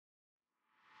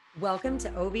Welcome to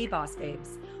OV Boss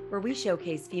Babes, where we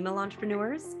showcase female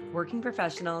entrepreneurs, working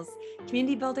professionals,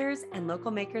 community builders, and local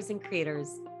makers and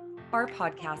creators. Our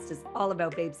podcast is all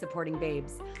about babes supporting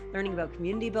babes, learning about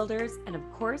community builders, and of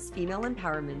course, female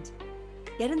empowerment.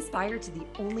 Get inspired to the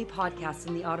only podcast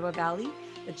in the Ottawa Valley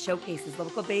that showcases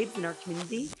local babes in our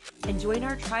community, and join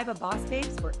our tribe of boss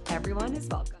babes where everyone is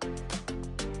welcome.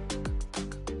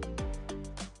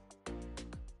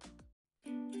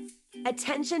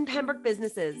 Attention Pembroke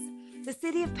businesses. The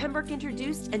City of Pembroke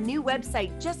introduced a new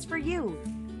website just for you.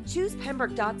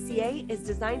 ChoosePembroke.ca is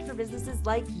designed for businesses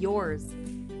like yours.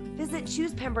 Visit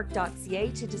ChoosePembroke.ca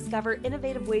to discover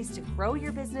innovative ways to grow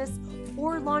your business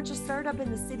or launch a startup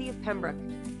in the City of Pembroke.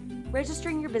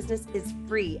 Registering your business is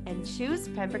free, and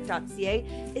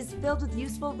ChoosePembroke.ca is filled with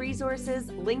useful resources,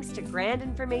 links to grant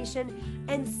information,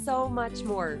 and so much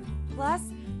more. Plus,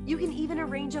 you can even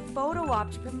arrange a photo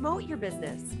op to promote your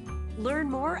business.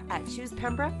 Learn more at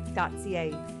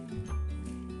ChoosePembroke.ca.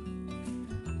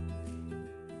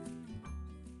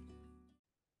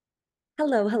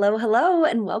 Hello,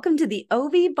 and welcome to the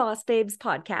OV Boss Babes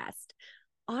podcast.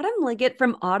 Autumn Liggett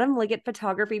from Autumn Liggett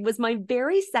Photography was my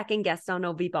very second guest on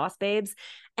OV Boss Babes,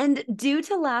 and due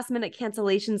to last-minute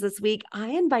cancellations this week, I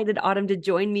invited Autumn to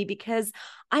join me because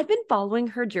I've been following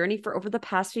her journey for over the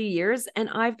past few years, and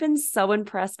I've been so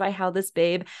impressed by how this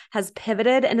babe has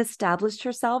pivoted and established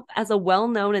herself as a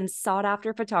well-known and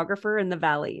sought-after photographer in the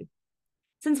Valley.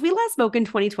 Since we last spoke in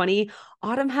 2020,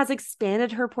 Autumn has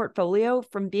expanded her portfolio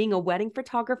from being a wedding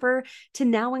photographer to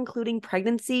now including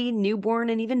pregnancy, newborn,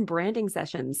 and even branding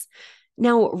sessions.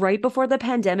 Now, right before the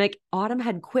pandemic, Autumn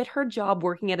had quit her job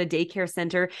working at a daycare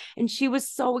center, and she was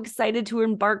so excited to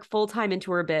embark full-time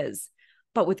into her biz.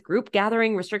 But with group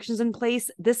gathering restrictions in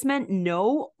place, this meant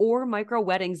no or micro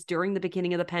weddings during the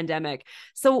beginning of the pandemic.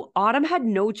 So Autumn had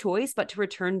no choice but to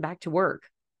return back to work.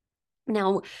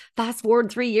 Now, fast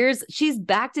forward 3 years, she's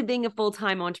back to being a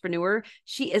full-time entrepreneur.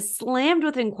 She is slammed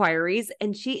with inquiries,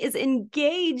 and she is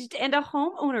engaged and a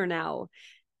homeowner now.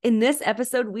 In this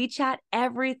episode, we chat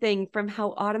everything from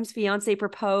how Autumn's fiance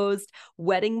proposed,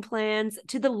 wedding plans,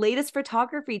 to the latest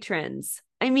photography trends.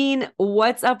 I mean,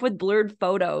 what's up with blurred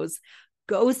photos,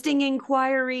 ghosting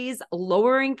inquiries,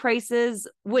 lowering prices?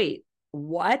 Wait,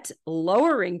 what?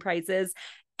 Lowering prices?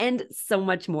 And so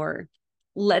much more.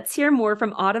 Let's hear more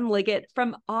from Autumn Liggett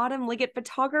from Autumn Liggett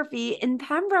Photography in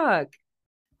Pembroke.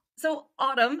 So,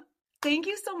 Autumn, thank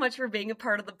you so much for being a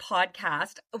part of the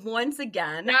podcast once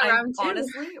again. I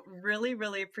honestly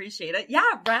really appreciate it. Yeah,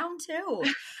 round two.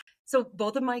 So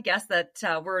both of my guests that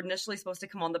were initially supposed to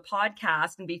come on the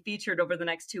podcast and be featured over the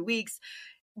next 2 weeks,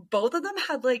 both of them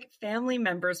had like family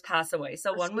members pass away.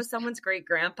 So one was someone's great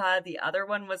grandpa. The other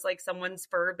one was like someone's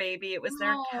fur baby. It was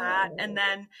their cat. And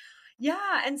then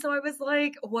yeah. And so I was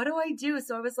like, what do I do?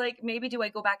 So I was like, maybe do I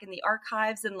go back in the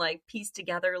archives and like piece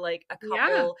together like a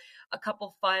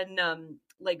couple fun,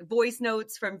 like voice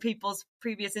notes from people's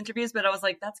previous interviews. But I was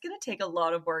like, that's going to take a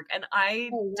lot of work. And I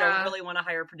don't really want to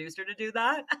hire a producer to do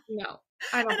that. No,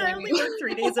 I don't. And I only work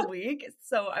 3 days a week.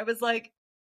 So I was like,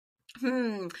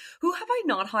 who have I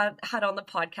not had on the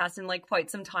podcast in like quite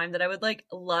some time that I would like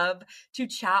love to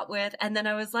chat with? And then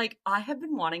I was like, I have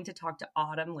been wanting to talk to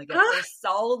Autumn Liggett for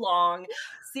so long,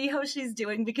 see how she's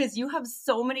doing, because you have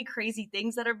so many crazy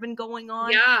things that have been going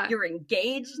on. Yeah. You're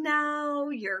engaged now,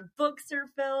 your books are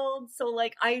filled. So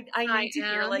like I need to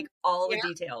hear like all the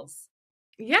details.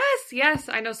 Yes.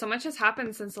 I know so much has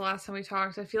happened since the last time we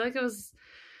talked.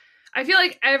 I feel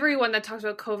like everyone that talks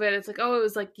about COVID, it's like, oh, it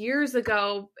was like years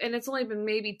ago, and it's only been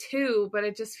maybe 2, but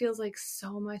it just feels like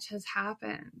so much has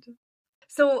happened.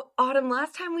 So, Autumn,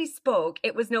 last time we spoke,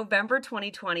 it was November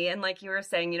 2020, and like you were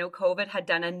saying, COVID had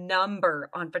done a number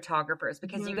on photographers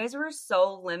because you guys were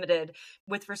so limited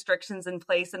with restrictions in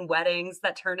place and weddings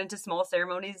that turned into small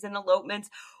ceremonies and elopements,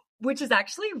 which is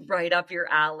actually right up your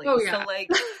alley. Oh, yeah. So, like,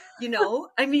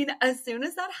 I mean, as soon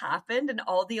as that happened and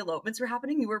all the elopements were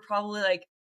happening, you were probably like,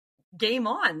 game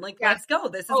on, like, let's go.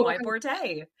 This is my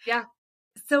forte. Yeah.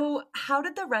 So how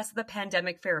did the rest of the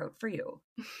pandemic fare out for you?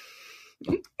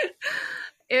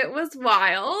 It was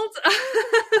wild.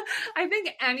 I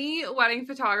think any wedding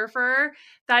photographer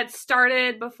that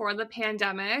started before the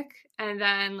pandemic and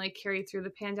then like carried through the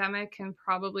pandemic can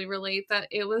probably relate that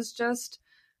it was just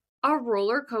a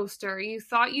roller coaster. You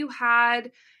thought you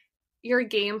had your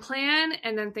game plan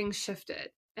and then things shifted.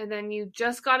 And then you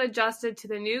just got adjusted to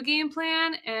the new game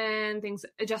plan and things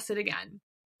adjusted again.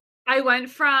 I went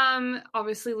from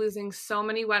obviously losing so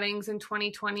many weddings in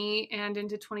 2020 and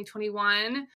into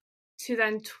 2021 to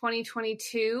then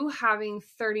 2022 having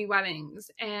 30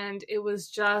 weddings. And it was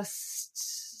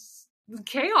just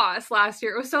chaos last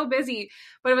year. It was so busy,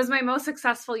 but it was my most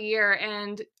successful year.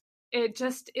 And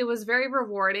it was very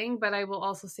rewarding, but I will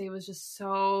also say it was just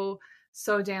so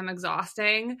damn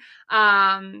exhausting.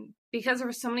 Because there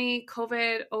were so many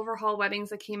COVID overhaul weddings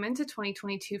that came into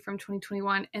 2022 from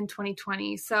 2021 and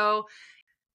 2020. So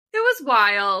it was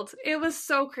wild. It was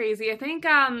so crazy. I think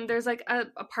there's like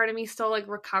a part of me still like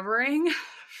recovering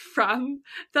from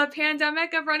the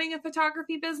pandemic of running a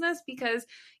photography business, because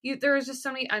there was just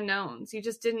so many unknowns. You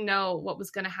just didn't know what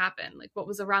was going to happen, like what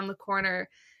was around the corner.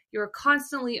 You were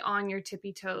constantly on your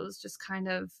tippy toes, just kind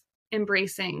of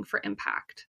embracing for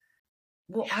impact.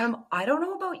 Well, I don't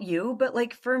know about you, but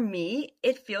like for me,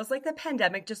 it feels like the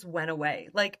pandemic just went away.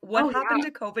 Like what Oh happened yeah,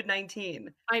 to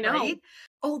COVID-19, I know. right?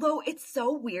 Although it's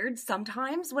so weird,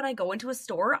 sometimes when I go into a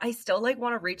store, I still like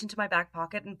want to reach into my back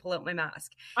pocket and pull out my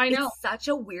mask. I know. It's such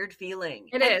a weird feeling.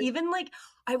 It And is. even like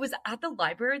I was at the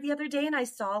library the other day and I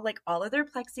saw like all of their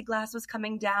plexiglass was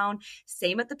coming down.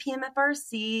 Same at the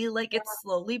PMFRC, like Yeah, it's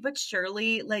slowly but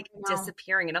surely like I know.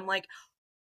 disappearing. And I'm like,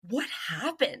 what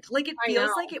happened? Like it I know.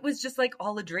 feels like it was just like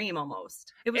all a dream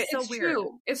almost. It was so It's weird.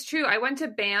 true. It's true. I went to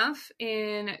Banff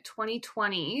in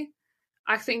 2020.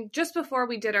 I think just before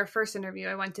we did our first interview,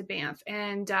 I went to Banff,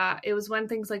 and it was when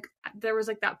things like there was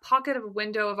like that pocket of a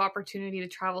window of opportunity to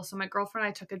travel. So my girlfriend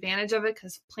and I took advantage of it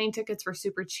because plane tickets were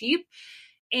super cheap,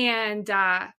 and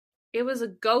it was a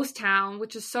ghost town,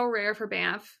 which is so rare for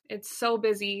Banff. It's so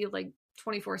busy, like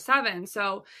 24/7.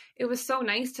 So it was so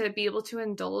nice to be able to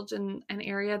indulge in an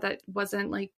area that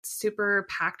wasn't like super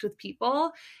packed with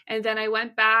people. And then I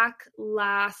went back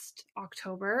last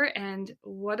October, and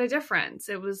what a difference.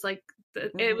 It was like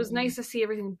it was Mhm. nice to see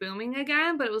everything booming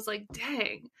again, but it was like,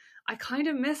 dang, I kind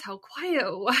of miss how quiet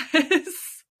it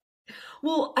was.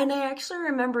 Well, and I actually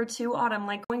remember too, Autumn,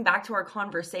 like going back to our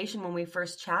conversation when we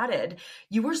first chatted,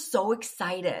 you were so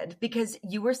excited because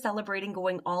you were celebrating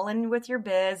going all in with your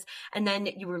biz, and then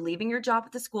you were leaving your job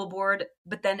at the school board,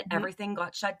 but then Mhm, everything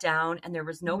got shut down and there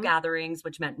was no mhm. gatherings,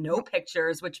 which meant no Yep,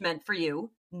 pictures, which meant for you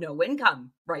no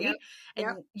income, yep, right? yep.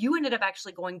 And you ended up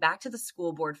actually going back to the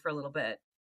school board for a little bit.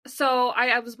 So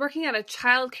I was working at a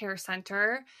childcare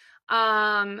center.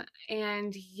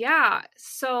 And yeah,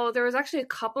 so there was actually a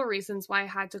couple reasons why I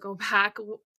had to go back.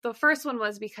 The first one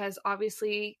was because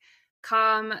obviously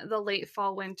come the late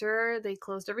fall winter, they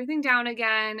closed everything down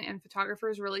again, and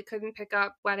photographers really couldn't pick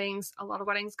up weddings. A lot of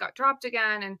weddings got dropped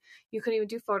again, and you couldn't even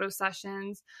do photo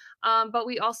sessions. But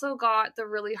we also got the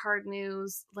really hard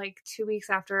news like 2 weeks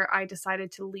after I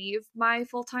decided to leave my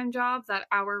full time job that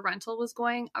our rental was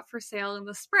going up for sale in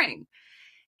the spring.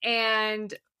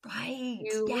 And Right.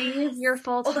 you leave Yes. your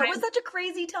full Oh, that was time. such a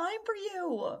crazy time for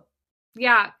you.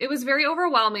 Yeah, it was very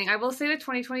overwhelming. I will say that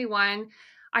 2021,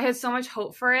 I had so much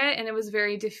hope for it, and it was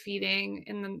very defeating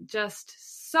and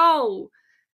just so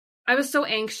I was so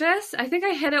anxious. I think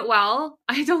I hit it well.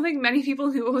 I don't think many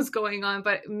people knew what was going on,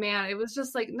 but man, it was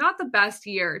just like not the best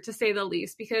year to say the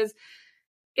least, because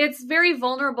it's very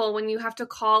vulnerable when you have to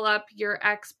call up your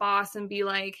ex boss and be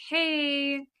like,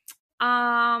 "Hey,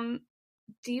 um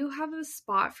do you have a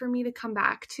spot for me to come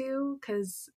back to?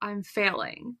 Because I'm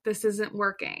failing. This isn't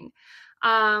working."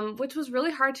 Which was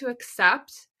really hard to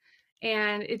accept.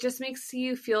 And it just makes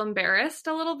you feel embarrassed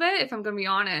a little bit, if I'm going to be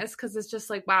honest, because it's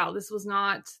just like, wow, this was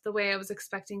not the way I was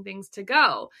expecting things to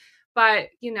go. But,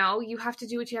 you have to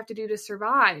do what you have to do to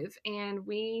survive. And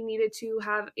we needed to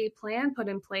have a plan put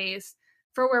in place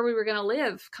for where we were going to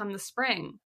live come the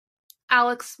spring.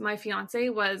 Alex, my fiance,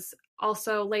 was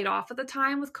also laid off at the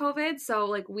time with COVID. So,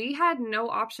 like, we had no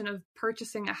option of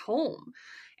purchasing a home.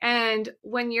 And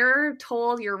when you're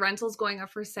told your rental's going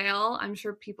up for sale, I'm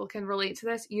sure people can relate to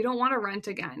this. You don't want to rent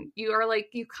again. You are like,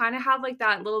 you kind of have like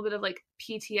that little bit of like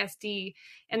PTSD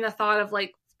and the thought of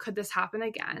like, could this happen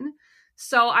again?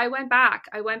 So I went back.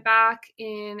 I went back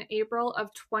in April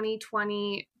of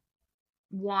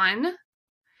 2021,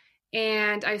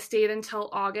 and I stayed until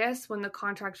August when the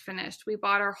contract finished. We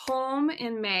bought our home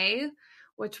in May,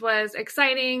 which was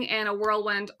exciting and a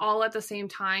whirlwind all at the same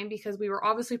time, because we were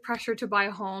obviously pressured to buy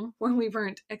a home when we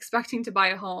weren't expecting to buy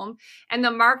a home. And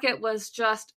the market was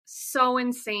just so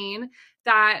insane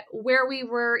that where we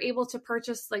were able to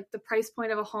purchase like the price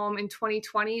point of a home in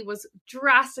 2020 was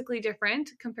drastically different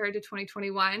compared to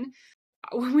 2021.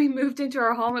 When we moved into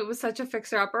our home, it was such a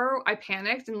fixer upper. I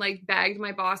panicked and like begged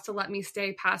my boss to let me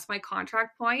stay past my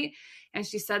contract point. And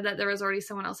she said that there was already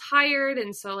someone else hired.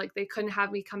 And so, like, they couldn't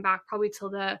have me come back probably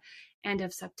till the end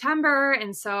of September.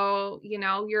 And so,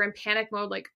 you're in panic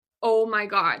mode, like, oh my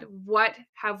God, what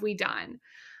have we done?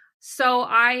 So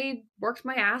I worked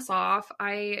my ass off.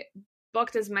 I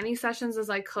booked as many sessions as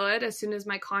I could as soon as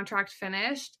my contract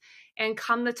finished. And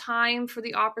come the time for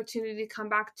the opportunity to come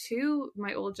back to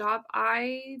my old job,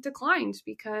 I declined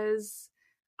because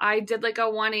I did like a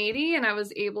 180 and I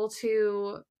was able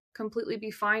to completely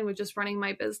be fine with just running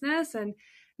my business. And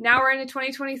now we're into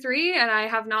 2023 and I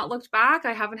have not looked back.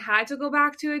 I haven't had to go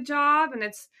back to a job, and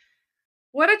it's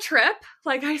what a trip.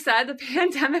 Like I said, the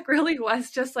pandemic really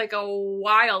was just like a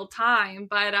wild time,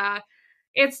 but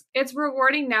it's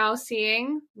rewarding now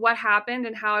seeing what happened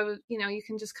and how you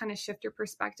can just kind of shift your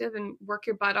perspective and work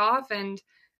your butt off and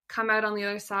come out on the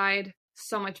other side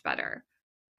so much better.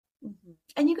 Mhm.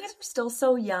 And you guys are still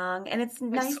so young, and it's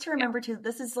nice to Yeah, remember too,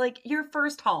 this is like your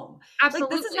first home. Like this is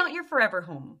absolutely. not your forever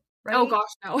home, Oh right? gosh,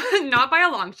 no, not by a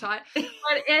long shot. But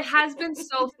it has been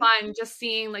so fun just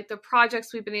seeing like the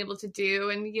projects we've been able to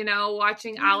do, and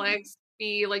watching Yeah. Alex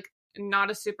be like not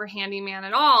a super handyman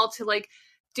at all to like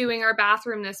doing our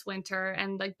bathroom this winter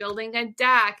and like building a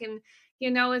deck, and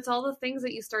it's all the things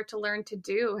that you start to learn to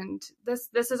do. And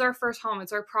this is our first home.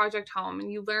 It's our project home,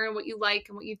 and you learn what you like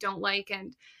and what you don't like.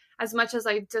 And as much as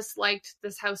I disliked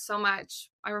this house so much,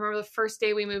 I remember the first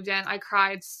day we moved in, I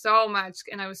cried so much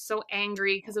and I was so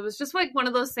angry because it was just like one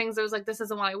of those things that was like, this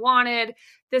isn't what I wanted.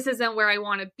 This isn't where I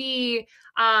want to be.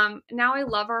 Now I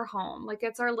love our home. Like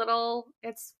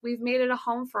we've made it a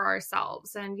home for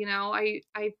ourselves. And,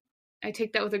 I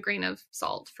take that with a grain of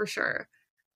salt for sure.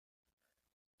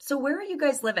 So where are you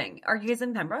guys living? Are you guys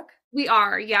in Pembroke? We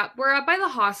are, yeah. We're up by the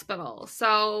hospital.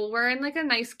 So we're in like a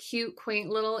nice, cute,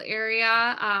 quaint little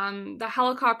area. The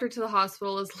helicopter to the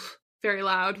hospital is very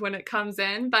loud when it comes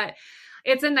in, but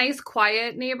it's a nice,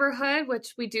 quiet neighborhood,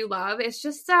 which we do love. It's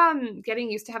just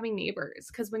getting used to having neighbors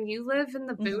because when you live in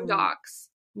the Hmm. boondocks,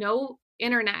 no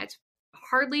internet,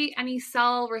 hardly any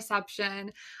cell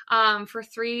reception for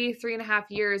 3.5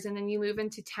 years, and then you move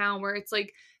into town where it's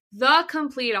like the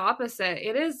complete opposite.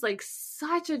 It is like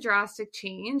such a drastic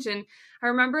change. And I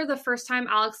remember the first time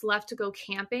Alex left to go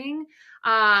camping,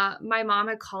 my mom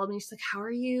had called me. She's like, how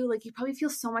are you? Like, you probably feel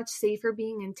so much safer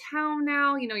being in town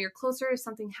now. You're closer if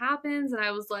something happens. And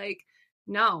I was like,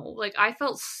 no, like I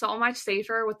felt so much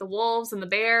safer with the wolves and the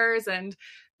bears and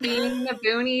being in the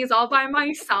boonies all by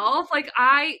myself.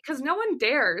 Because no one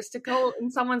dares to go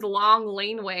in someone's long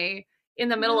laneway in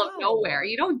the middle of nowhere. No.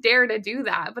 You don't dare to do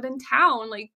that. But in town,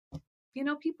 like,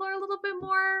 people are a little bit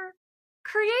more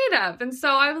creative. And so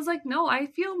I was like, no, I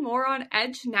feel more on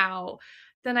edge now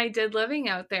than I did living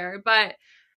out there. But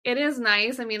it is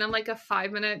nice. I mean, I'm like a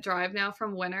 5-minute drive now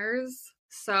from Winners.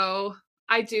 So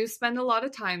I do spend a lot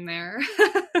of time there.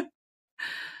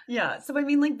 Yeah. So I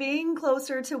mean like being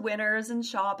closer to Winners and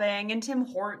shopping and Tim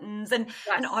Hortons and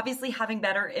Yes. obviously having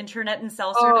better internet and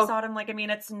cell service, Oh, Autumn, like I mean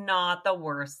it's not the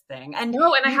worst thing. And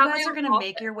no. And I you have my guys are own gonna call.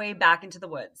 make your way back into the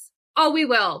woods. Oh, we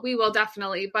will. We will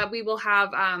definitely, but we will have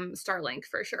Starlink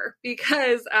for sure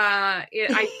because I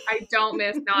don't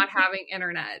miss not having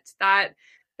internet.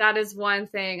 That is one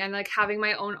thing. And like having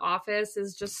my own office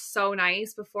is just so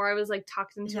nice. Before I was like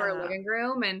tucked into our Yeah. living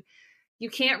room, and you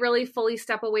can't really fully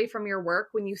step away from your work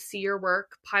when you see your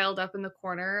work piled up in the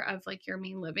corner of like your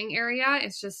main living area.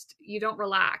 It's just you don't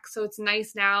relax. So it's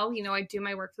nice now, I do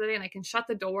my work for the day and I can shut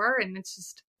the door and it's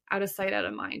just out of sight, out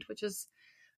of mind, which is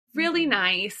really Mhm.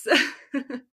 nice.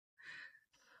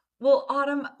 Well,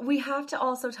 Autumn, we have to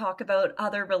also talk about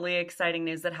other really exciting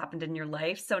news that happened in your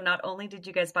life. So not only did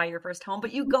you guys buy your first home,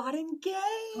 but you got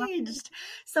engaged.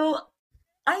 So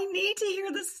I need to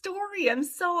hear the story. I'm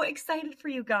so excited for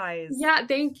you guys. Yeah,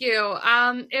 thank you.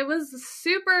 It was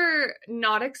super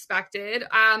not expected.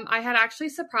 I had actually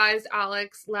surprised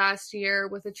Alex last year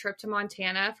with a trip to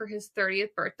Montana for his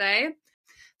 30th birthday.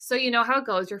 So you know how it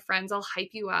goes. Your friends all hype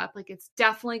you up. Like it's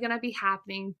definitely gonna be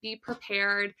happening. Be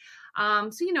prepared.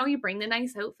 So you bring the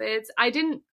nice outfits. I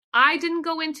didn't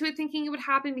go into it thinking it would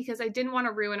happen because I didn't want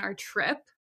to ruin our trip.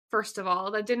 First of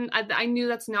all, I knew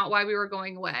that's not why we were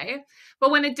going away.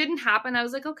 But when it didn't happen, I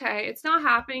was like, okay, it's not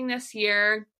happening this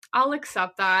year. I'll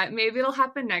accept that. Maybe it'll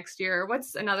happen next year.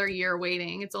 What's another year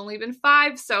waiting? It's only been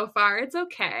 5 so far. It's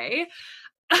okay.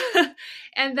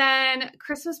 And then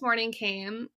Christmas morning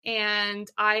came and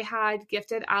I had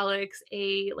gifted Alex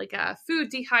a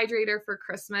food dehydrator for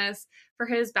Christmas for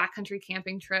his backcountry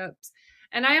camping trips.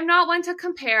 And I am not one to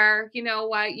compare. You know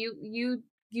what? You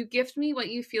gift me what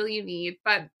you feel you need.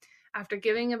 But after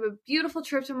giving him a beautiful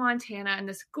trip to Montana and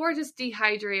this gorgeous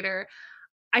dehydrator,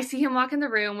 I see him walk in the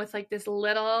room with like this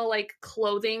little like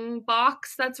clothing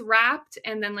box that's wrapped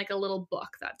and then like a little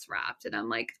book that's wrapped. And I'm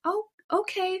like, oh,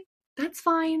 okay, that's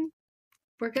fine.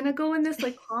 we're going to go in this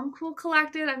like calm, cool,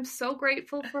 collected. I'm so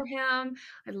grateful for him.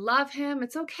 I love him.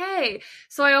 It's okay.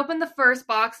 So I opened the first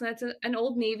box and it's an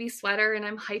Old Navy sweater, and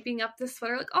I'm hyping up this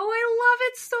sweater like, oh, I love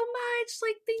it so much.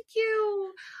 Like, thank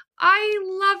you. I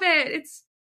love it. It's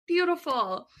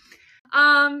beautiful. So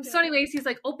Yeah. anyways, he's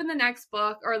like, open the next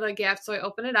book or the gift. So I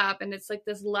open it up and it's like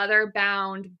this leather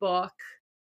bound book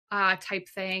type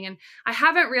thing. And I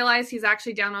haven't realized he's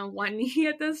actually down on one knee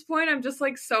at this point. I'm just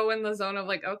like so in the zone of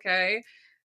like, okay,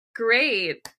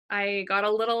 great. I got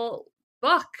a little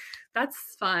book. That's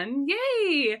fun.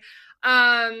 Yay.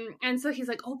 And so he's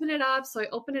like, open it up. So I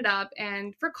open it up.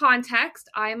 And for context,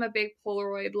 I am a big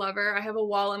Polaroid lover. I have a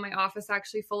wall in my office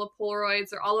actually full of Polaroids.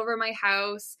 They're all over my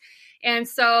house. And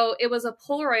so it was a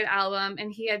Polaroid album,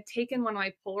 and he had taken one of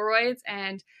my Polaroids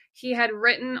and he had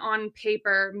written on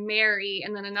paper Mary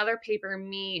and then another paper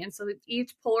me. And so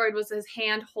each Polaroid was his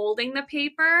hand holding the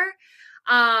paper.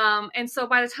 And so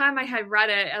by the time I had read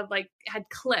it, it like had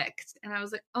clicked, and I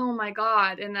was like, oh my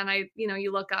God. And then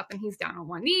you look up and he's down on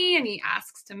one knee and he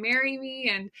asks to marry me.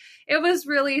 And it was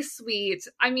really sweet.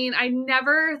 I mean, I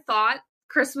never thought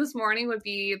Christmas morning would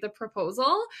be the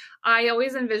proposal. I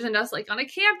always envisioned us like on a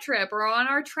camp trip or on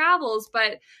our travels,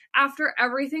 but after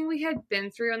everything we had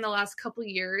been through in the last couple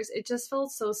years, it just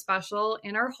felt so special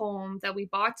in our home that we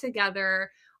bought together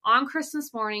on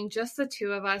Christmas morning, just the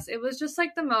two of us. It was just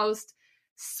like the most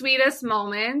sweetest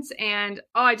moment, and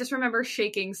I just remember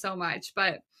shaking so much,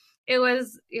 but it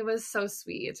was so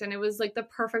sweet, and it was like the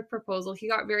perfect proposal. He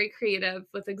got very creative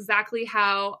with exactly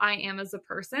how I am as a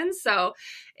person, so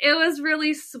it was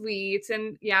really sweet.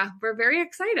 And yeah, we're very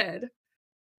excited.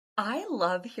 I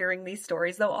love hearing these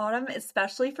stories though, Autumn,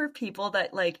 especially for people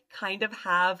that like kind of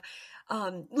have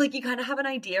like you kind of have an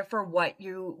idea for what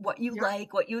you Yeah.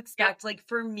 like, what you Yep. expect. Like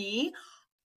for me,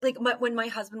 like when my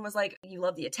husband was like, you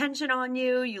love the attention on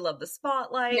you, you love the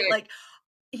spotlight, Right. like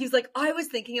he's like, I was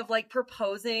thinking of like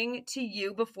proposing to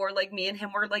you before like me and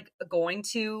him were like going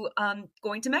to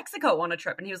Mexico on a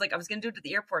trip. And he was like, I was gonna do it at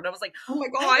the airport. And I was like, Oh my I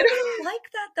God. wouldn't like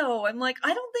that though. I'm like,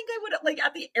 I don't think I would like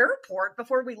at the airport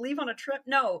before we leave on a trip.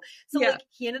 No. So Yeah. like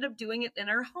he ended up doing it in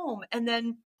our home. And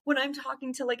then when I'm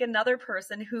talking to like another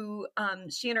person who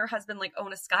she and her husband like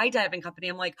own a skydiving company,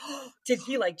 I'm like, oh, did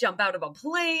he like jump out of a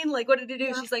plane? Like what did he do?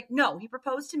 Yeah. She's like, no, he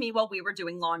proposed to me while we were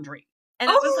doing laundry. And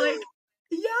I was Oh like,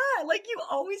 yeah, like you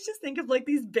always just think of like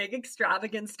these big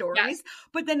extravagant yes, stories,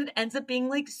 but then it ends up being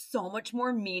like so much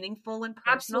more meaningful and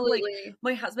personal. Like absolutely.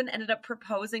 my husband ended up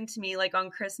proposing to me like on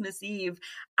Christmas Eve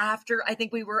after I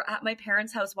think we were at my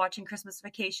parents' house watching Christmas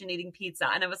Vacation eating pizza.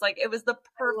 And I was like, it was the I love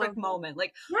perfect that. moment.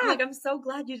 Like I'm Yeah. like, I'm so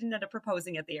glad you didn't end up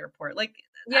proposing at the airport. Like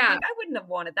I'm Yeah. like, I wouldn't have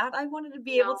wanted that. I wanted to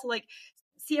be able No. to like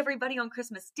see everybody on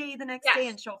Christmas Day the next day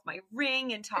Yes. and show off my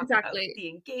ring and talk about Exactly. the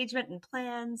engagement and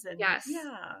plans and Yes.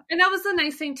 yeah. And that was the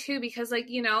nice thing too, because like,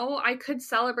 I could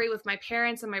celebrate with my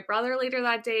parents and my brother later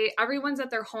that day. Everyone's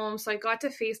at their home. So I got to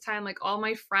FaceTime like all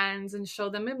my friends and show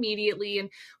them immediately.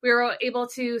 And we were able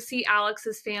to see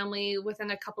Alex's family within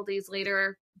a couple days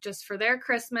later just for their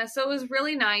Christmas. So it was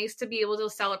really nice to be able to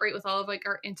celebrate with all of like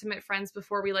our intimate friends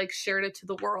before we like shared it to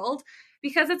the world,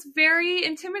 because it's very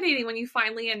intimidating when you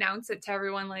finally announce it to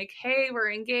everyone like, hey,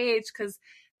 we're engaged, because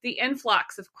the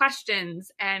influx of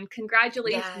questions and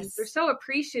congratulations, they're Yes. so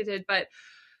appreciated, but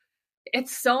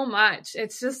it's so much.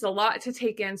 It's just a lot to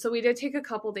take in. So we did take a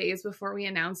couple days before we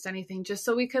announced anything, just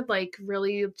so we could like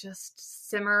really just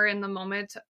simmer in the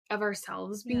moment of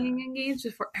ourselves Yeah. being engaged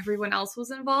before everyone else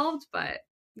was involved. But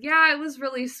yeah, it was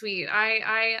really sweet.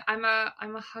 I'm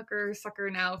a hugger sucker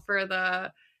now for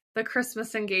the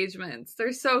Christmas engagements.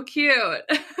 They're so cute.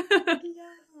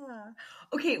 Yeah.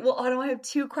 Okay, well, Autumn, I have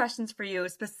two questions for you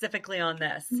specifically on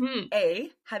this. Mhm.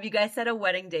 A, have you guys set a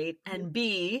wedding date? And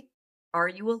B, are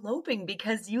you eloping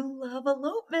because you love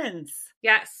elopements?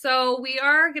 Yes. So we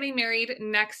are getting married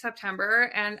next September,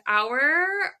 and our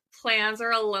plans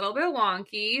are a little bit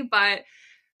wonky. But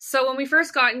so when we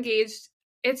first got engaged,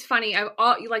 it's funny.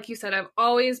 Like you said, I've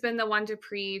always been the one to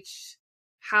preach,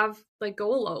 have like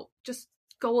go elope, just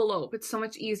go elope. It's so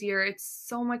much easier. It's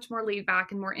so much more laid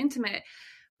back and more intimate.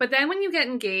 But then when you get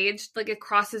engaged, like it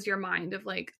crosses your mind of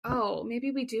like, oh,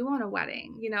 maybe we do want a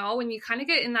wedding, and you kind of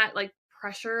get in that like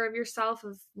pressure of yourself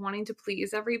of wanting to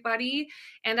please everybody.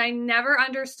 And I never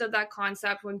understood that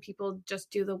concept when people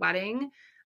just do the wedding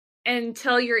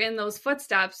until you're in those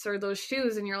footsteps or those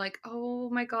shoes and you're like, oh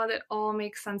my God, it all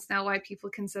makes sense now why people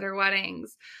consider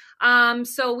weddings.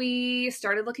 So we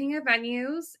started looking at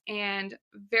venues and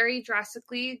very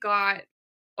drastically got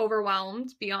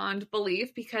overwhelmed beyond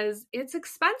belief because it's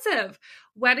expensive.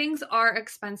 Weddings are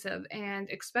expensive, and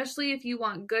especially if you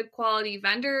want good quality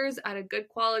vendors at a good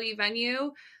quality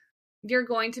venue, you're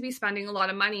going to be spending a lot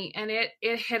of money. And it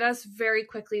hit us very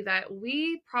quickly that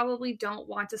we probably don't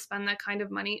want to spend that kind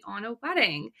of money on a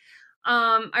wedding.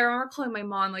 I remember calling my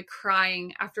mom, like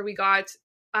crying after we got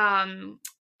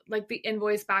like the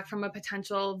invoice back from a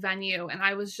potential venue, and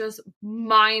I was just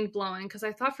mind blowing because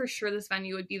I thought for sure this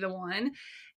venue would be the one.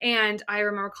 And I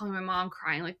remember calling my mom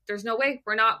crying, like, there's no way,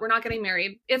 we're not getting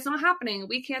married. It's not happening.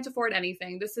 We can't afford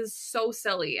anything. This is so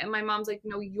silly. And my mom's like,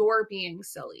 no, you're being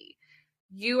silly.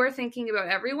 You are thinking about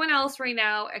everyone else right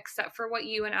now except for what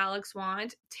you and Alex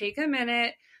want. Take a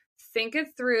minute, think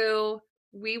it through.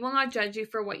 We will not judge you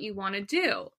for what you want to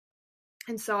do.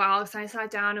 And so Alex and I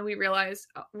sat down and we realized,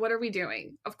 what are we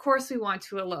doing? Of course we want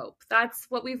to elope. That's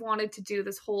what we've wanted to do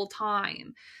this whole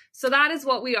time. So that is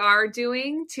what we are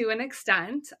doing to an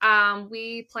extent.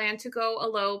 We plan to go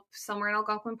elope somewhere in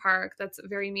Algonquin Park. That's a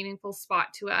very meaningful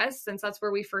spot to us since that's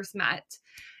where we first met.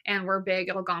 And we're big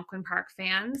Algonquin Park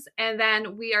fans. And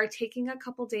then we are taking a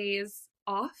couple days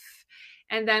off.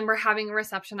 And then we're having a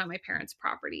reception at my parents'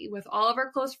 property with all of our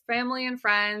close family and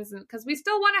friends, because we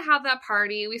still want to have that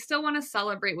party. We still want to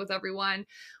celebrate with everyone.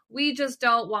 We just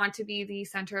don't want to be the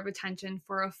center of attention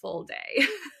for a full day.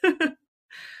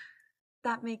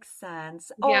 That makes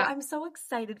sense. Yeah. I'm so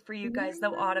excited for you guys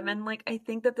though, Autumn. And like, I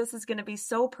think that this is going to be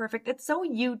so perfect. It's so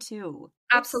you too.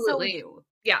 Absolutely. It's so you.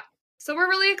 Yeah. So we're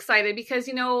really excited because,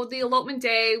 the elopement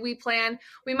day, we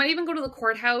might even go to the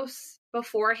courthouse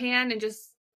beforehand and just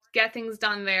get things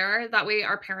done there. That way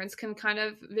our parents can kind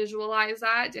of visualize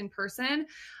that in person.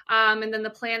 And then the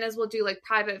plan is we'll do like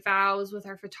private vows with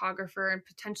our photographer and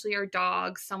potentially our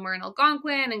dogs somewhere in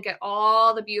Algonquin and get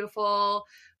all the beautiful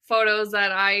photos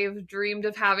that I've dreamed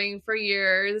of having for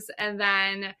years. And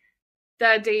then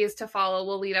the days to follow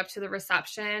will lead up to the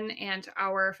reception, and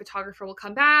our photographer will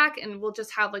come back and we'll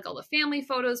just have like all the family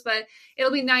photos. But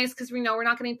it'll be nice because we know we're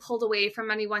not getting pulled away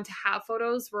from anyone to have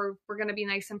photos. We're going to be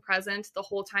nice and present the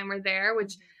whole time we're there,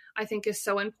 which I think is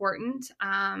so important.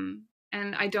 And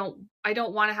I don't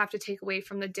want to have to take away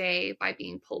from the day by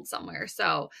being pulled somewhere.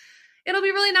 So it'll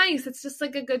be really nice. It's just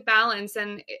like a good balance.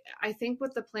 And I think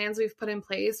with the plans we've put in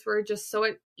place, we're just so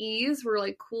at ease. We're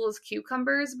like cool as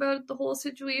cucumbers about the whole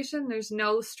situation. There's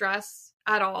no stress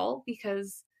at all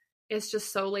because it's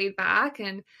just so laid back.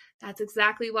 And that's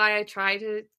exactly why I try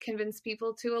to convince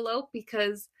people to elope,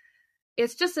 because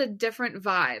it's just a different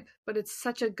vibe, but it's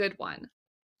such a good one.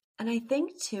 And I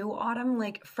think too, Autumn,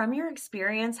 like from your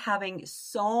experience having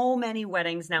so many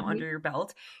weddings now under your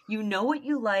belt, you know what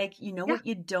you like, you know what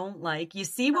you don't like, you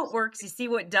see what works, you see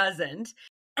what doesn't.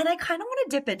 And I kind of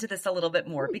want to dip into this a little bit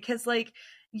more because like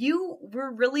you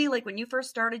were really like when you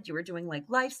first started, you were doing like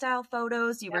lifestyle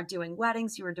photos, you were doing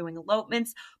weddings, you were doing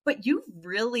elopements, but you've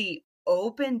really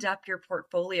opened up your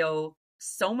portfolio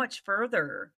so much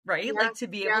further, right? Yeah, like to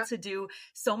be able to do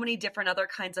so many different other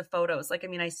kinds of photos. Like, I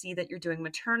mean, I see that you're doing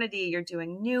maternity, you're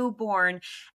doing newborn,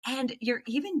 and you're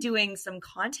even doing some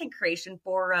content creation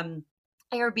for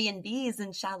Airbnbs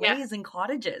and chalets and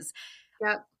cottages.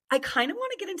 Yeah. I kind of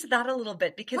want to get into that a little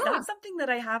bit because that's something that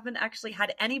I haven't actually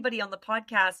had anybody on the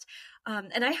podcast.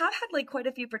 And I have had like quite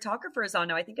a few photographers on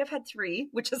now. I think I've had 3,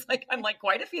 which is like, I'm like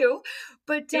quite a few,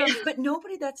 but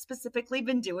nobody that's specifically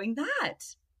been doing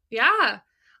that. Yeah.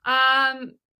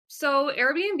 So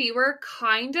Airbnb work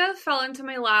kind of fell into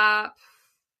my lap,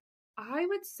 I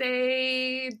would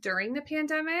say during the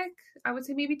pandemic. I would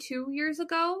say maybe 2 years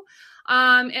ago.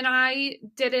 And I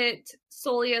did it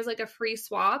solely as like a free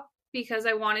swap because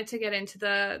I wanted to get into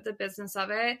the business of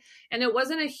it. And it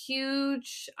wasn't a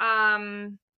huge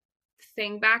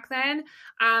thing back then.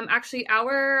 Actually,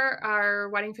 our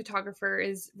wedding photographer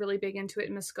is really big into it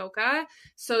in Muskoka.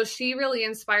 So she really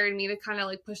inspired me to kind of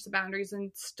like push the boundaries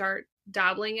and start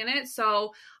dabbling in it.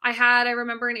 So I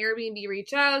remember an Airbnb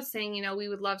reach out saying, we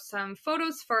would love some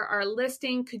photos for our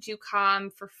listing. Could you come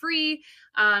for free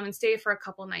and stay for a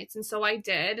couple nights? And so I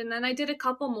did. And then I did a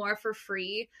couple more for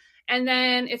free. And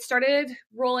then it started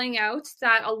rolling out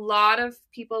that a lot of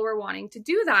people were wanting to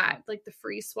do that, like the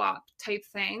free swap type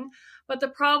thing. But the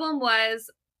problem was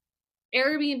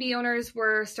Airbnb owners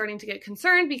were starting to get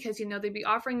concerned because, they'd be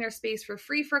offering their space for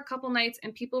free for a couple nights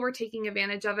and people were taking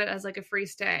advantage of it as like a free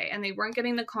stay and they weren't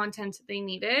getting the content they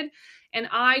needed. And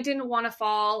I didn't want to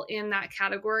fall in that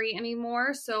category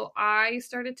anymore. So I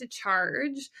started to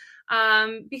charge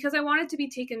because I wanted to be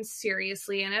taken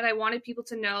seriously in it. I wanted people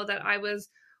to know that I was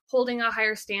holding a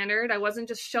higher standard. I wasn't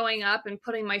just showing up and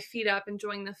putting my feet up,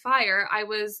 enjoying the fire. I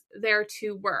was there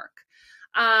to work.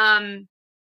 And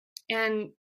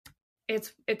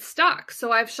it's stuck.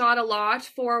 So I've shot a lot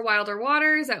for Wilder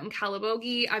Waters out in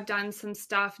Calabogie. I've done some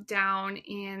stuff down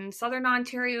in Southern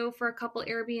Ontario for a couple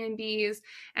Airbnbs,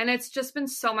 and it's just been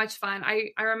so much fun.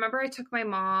 I remember I took my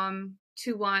mom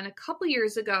to one a couple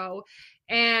years ago,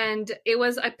 and it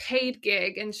was a paid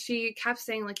gig, and she kept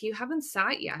saying, like, you haven't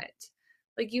sat yet.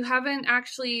 Like, you haven't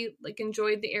actually like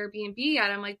enjoyed the Airbnb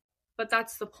yet. I'm like, but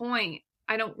that's the point.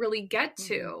 I don't really get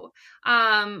to.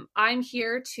 I'm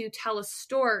here to tell a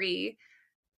story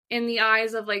in the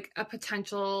eyes of like a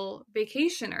potential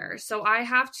vacationer. So I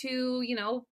have to,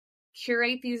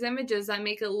 curate these images that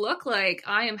make it look like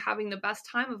I am having the best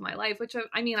time of my life, which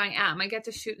I mean, I am. I get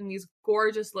to shoot in these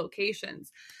gorgeous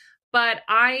locations, but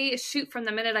I shoot from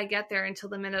the minute I get there until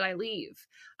the minute I leave.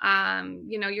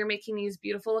 You're making these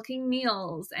beautiful looking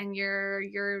meals, and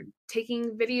you're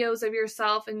taking videos of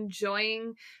yourself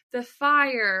enjoying the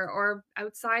fire or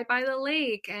outside by the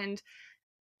lake, and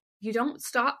you don't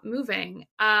stop moving.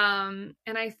 And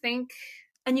I think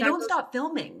And you don't stop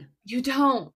filming. you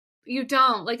don't. You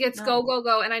don't. Like, it's go, No. go,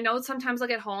 go. And I know sometimes like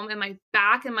at home and my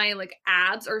back and my like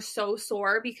abs are so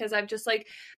sore because I've just like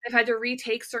I've had to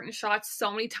retake certain shots so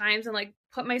many times and like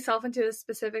put myself into a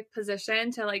specific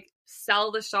position to like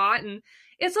sell the shot. And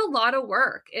it's a lot of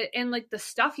work and like the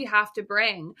stuff you have to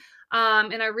bring.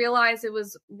 And I realized it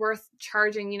was worth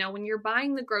charging, when you're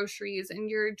buying the groceries and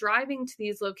you're driving to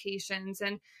these locations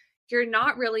and you're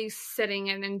not really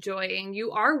sitting and enjoying,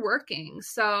 you are working.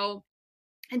 So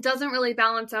it doesn't really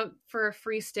balance out for a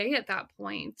free stay at that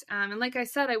point. And like I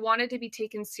said, I wanted to be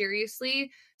taken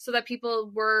seriously so that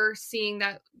people were seeing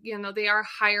that, they are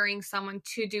hiring someone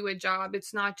to do a job.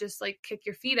 It's not just like kick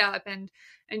your feet up and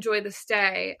enjoy the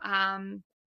stay. And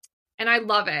I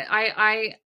love it.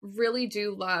 I really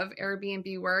do love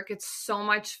Airbnb work. It's so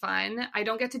much fun. I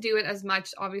don't get to do it as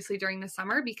much, obviously, during the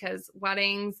summer because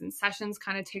weddings and sessions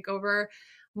kind of take over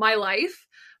my life.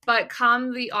 But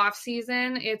come the off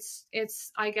season, it's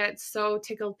I get so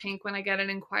tickled pink when I get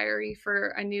an inquiry for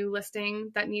a new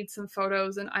listing that needs some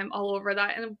photos, and I'm all over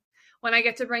that. And when I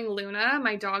get to bring Luna,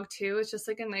 my dog too, it's just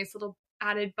like a nice little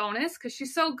added bonus because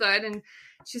she's so good and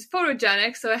she's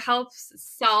photogenic, so it helps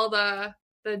sell the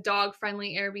dog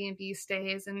friendly Airbnb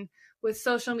stays. And with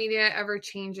social media ever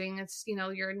changing, it's,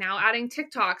 you're now adding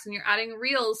TikToks and you're adding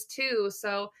reels too.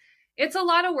 So it's a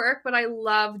lot of work, but I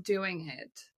love doing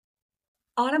it.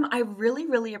 Autumn, I really,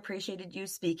 really appreciated you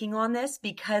speaking on this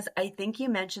because I think you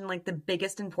mentioned like the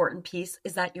biggest important piece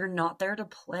is that you're not there to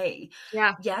play.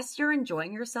 Yeah. Yes, you're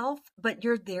enjoying yourself, but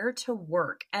you're there to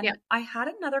work. And Yeah. I had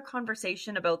another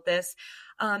conversation about this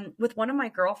with one of my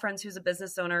girlfriends who's a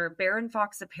business owner, Baron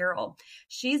Fox Apparel.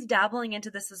 She's dabbling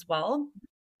into this as well.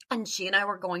 And she and I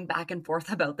were going back and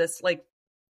forth about this, like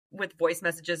with voice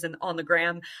messages and on the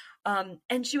gram.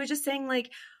 And she was just saying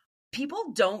like,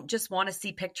 people don't just want to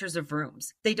see pictures of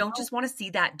rooms. They don't just want to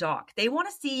see that dock. They want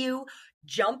to see you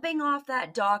jumping off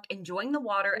that dock, enjoying the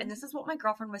water. And this is what my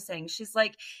girlfriend was saying. She's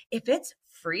like, if it's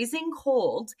freezing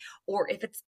cold or if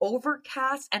it's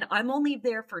overcast and I'm only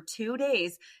there for 2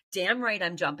 days, damn right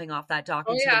I'm jumping off that dock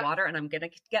into the water, and I'm going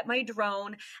to get my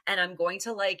drone and I'm going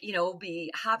to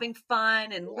be having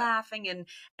fun and laughing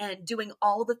and doing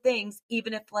all the things,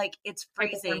 even if like it's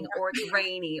freezing or it's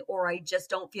rainy or I just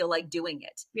don't feel like doing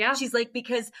it. Yeah. She's like,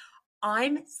 because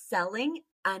I'm selling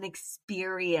an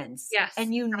experience. Yes.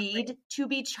 And you need to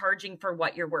be charging for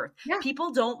what you're worth. Yeah.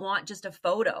 People don't want just a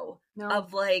photo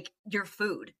of like your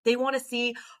food. They want to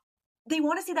see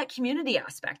that community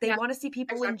aspect. They want to see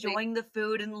people enjoying the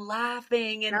food and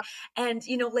laughing and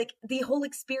like the whole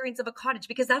experience of a cottage,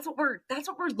 because that's what we're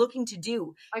looking to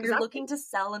do. Exactly. You're looking to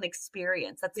sell an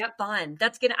experience that's fun.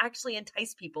 That's going to actually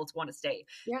entice people to want to stay.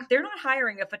 Yeah. They're not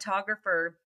hiring a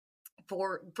photographer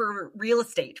for real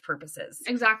estate purposes.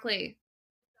 Exactly.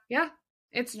 Yeah,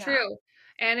 it's true.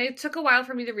 And it took a while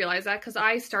for me to realize that, because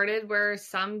I started where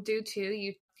some do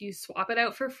too. You swap it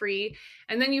out for free,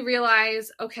 and then you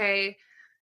realize, okay,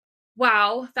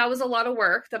 wow, that was a lot of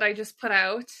work that I just put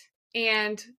out,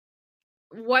 and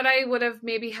what I would have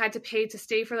maybe had to pay to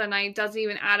stay for the night doesn't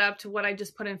even add up to what I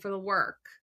just put in for the work.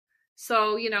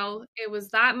 So, it was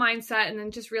that mindset, and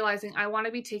then just realizing I want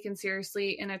to be taken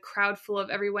seriously in a crowd full of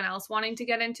everyone else wanting to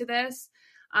get into this.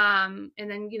 And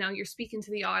then, you're speaking to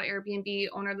the odd Airbnb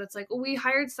owner that's like, well, we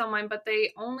hired someone, but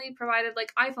they only provided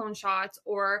like iPhone shots,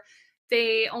 or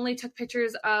they only took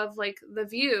pictures of like the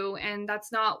view, and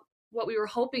that's not what we were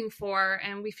hoping for.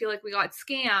 And we feel like we got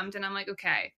scammed. And I'm like,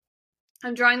 okay,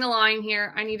 I'm drawing the line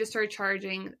here. I need to start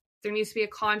charging. There needs to be a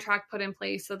contract put in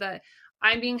place so that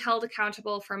I'm being held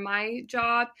accountable for my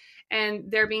job and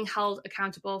they're being held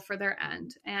accountable for their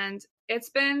end. And it's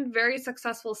been very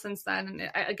successful since then. And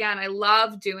again, I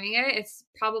love doing it. It's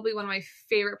probably one of my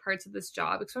favorite parts of this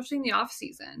job, especially in the off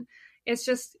season. It's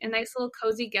just a nice little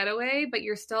cozy getaway, but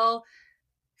you're still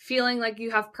feeling like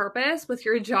you have purpose with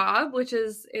your job, which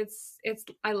is,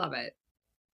 I love it.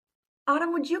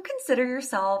 Autumn, would you consider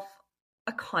yourself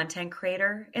a content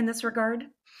creator in this regard?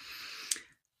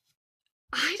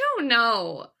 I don't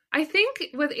know. I think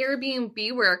with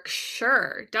Airbnb work,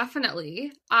 sure,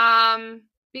 definitely.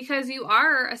 Because you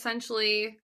are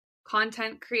essentially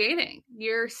content creating.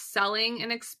 You're selling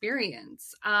an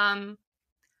experience.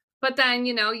 But then,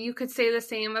 you could say the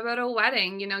same about a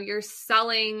wedding. You're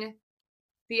selling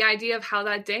the idea of how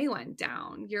that day went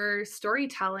down. You're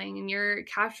storytelling and you're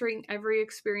capturing every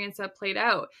experience that played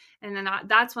out. And then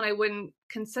that's when I wouldn't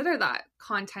consider that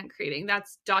content creating.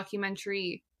 That's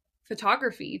documentary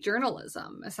photography,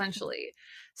 journalism, essentially.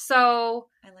 So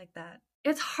I like that.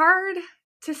 It's hard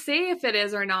to say if it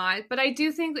is or not, but I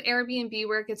do think the Airbnb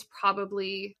work, it's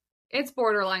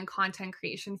borderline content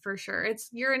creation for sure.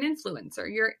 You're an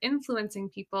influencer. You're influencing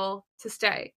people to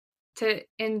stay, to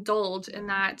indulge in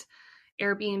that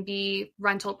Airbnb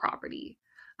rental property.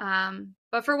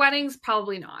 But for weddings,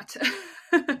 probably not.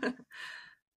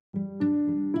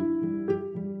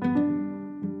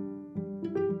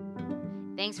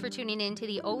 Thanks for tuning in to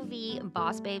the OV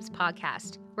Boss Babes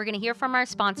podcast. We're going to hear from our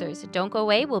sponsors. Don't go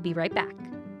away. We'll be right back.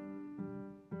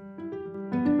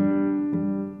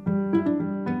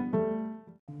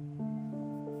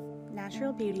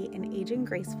 Natural beauty and aging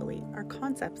gracefully are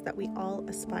concepts that we all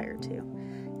aspire to.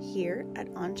 Here at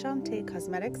Enchante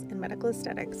Cosmetics and Medical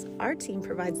Aesthetics, our team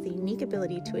provides the unique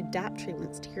ability to adapt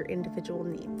treatments to your individual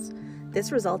needs.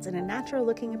 This results in a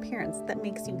natural-looking appearance that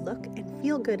makes you look and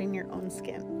feel good in your own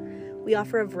skin. We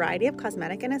offer a variety of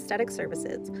cosmetic and aesthetic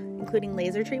services, including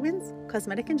laser treatments,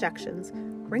 cosmetic injections,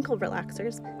 wrinkle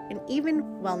relaxers, and even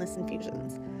wellness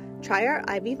infusions. Try our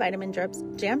IV vitamin drips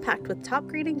jam-packed with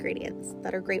top-grade ingredients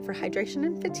that are great for hydration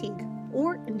and fatigue,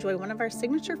 or enjoy one of our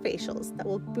signature facials that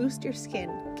will boost your skin,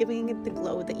 giving it the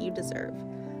glow that you deserve.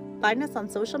 Find us on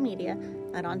social media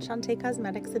at Enchante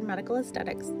Cosmetics and Medical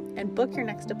Aesthetics and book your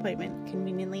next appointment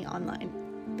conveniently online.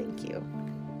 Thank you.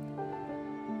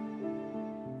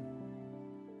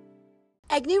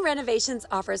 Agnew Renovations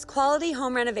offers quality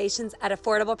home renovations at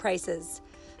affordable prices.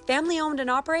 Family owned and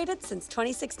operated since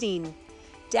 2016.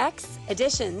 Decks,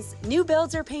 additions, new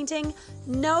builds or painting,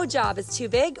 no job is too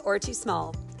big or too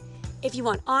small. If you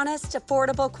want honest,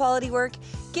 affordable quality work,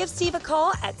 give Steve a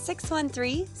call at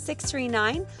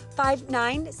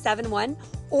 613-639-5971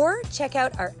 or check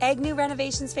out our Agnew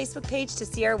Renovations Facebook page to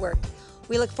see our work.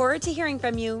 We look forward to hearing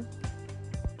from you.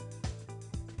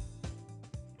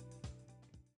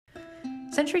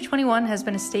 Century 21 has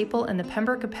been a staple in the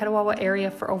Pembroke-Petawawa area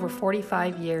for over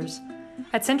 45 years.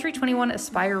 At Century 21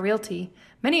 Aspire Realty,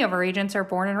 many of our agents are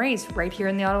born and raised right here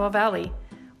in the Ottawa Valley.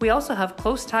 We also have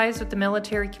close ties with the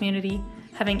military community,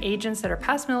 having agents that are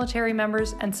past military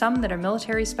members and some that are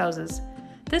military spouses.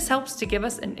 This helps to give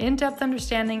us an in-depth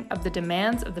understanding of the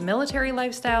demands of the military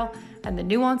lifestyle and the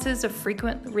nuances of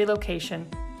frequent relocation.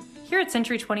 Here at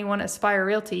Century 21 Aspire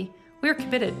Realty, we are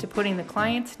committed to putting the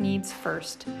client's needs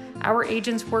first. Our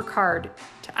agents work hard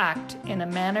to act in a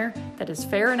manner that is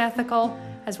fair and ethical,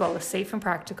 as well as safe and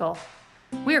practical.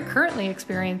 We are currently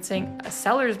experiencing a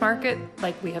seller's market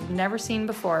like we have never seen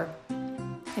before.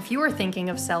 If you are thinking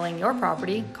of selling your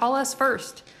property, call us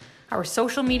first. Our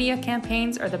social media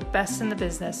campaigns are the best in the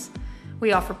business.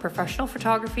 We offer professional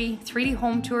photography, 3D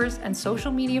home tours, and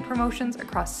social media promotions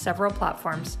across several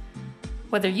platforms.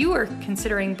 Whether you are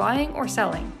considering buying or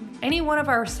selling, any one of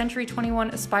our Century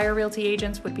 21 Aspire Realty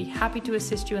agents would be happy to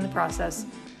assist you in the process.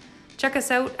 Check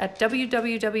us out at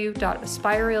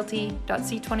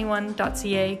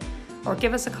www.aspirerealty.c21.ca or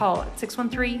give us a call at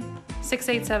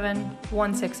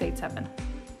 613-687-1687.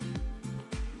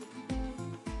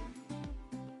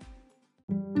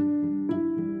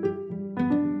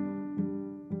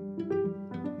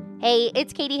 Hey,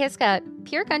 it's Katie Hiska,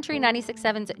 Pure Country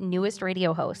 96.7's newest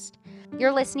radio host.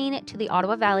 You're listening to the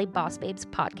Ottawa Valley Boss Babes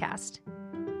podcast.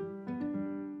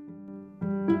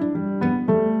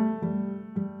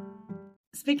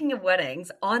 Speaking of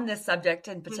weddings, on this subject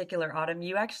in particular, Autumn,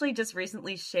 you actually just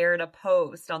recently shared a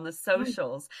post on the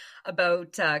socials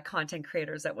about content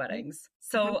creators at weddings.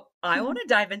 So I want to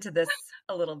dive into this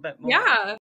a little bit more.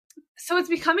 Yeah. So it's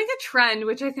becoming a trend,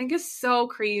 which I think is so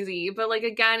crazy. But like,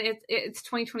 again, it's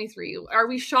 2023. Are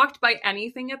we shocked by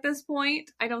anything at this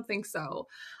point? I don't think so.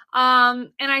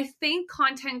 And I think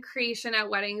content creation at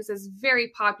weddings is very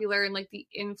popular in like the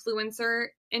influencer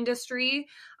industry,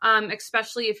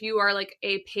 especially if you are like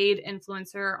a paid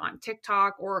influencer on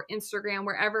TikTok or Instagram,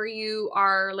 wherever you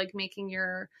are like making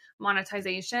your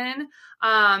monetization.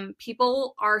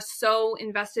 People are so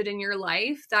invested in your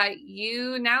life that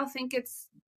you now think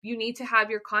you need to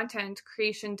have your content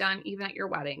creation done even at your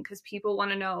wedding, because people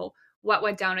want to know what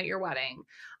went down at your wedding.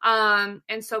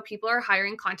 And so people are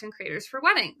hiring content creators for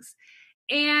weddings.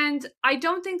 And I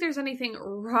don't think there's anything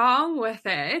wrong with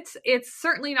it. It's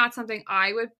certainly not something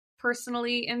I would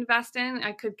personally invest in.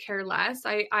 I could care less.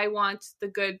 I want the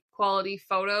good quality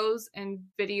photos and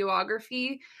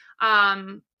videography.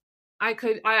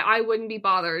 I wouldn't be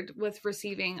bothered with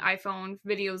receiving iPhone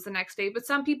videos the next day, but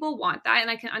some people want that,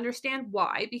 and I can understand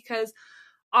why, because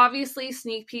obviously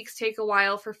sneak peeks take a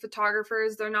while for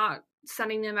photographers. They're not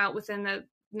sending them out within the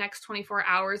next 24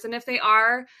 hours. And if they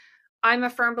are, I'm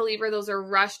a firm believer those are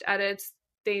rushed edits.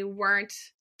 They weren't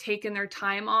taking their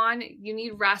time on. You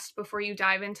need rest before you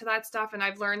dive into that stuff. And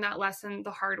I've learned that lesson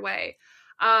the hard way.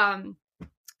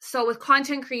 So with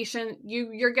content creation,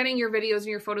 you're getting your videos and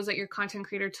your photos that your content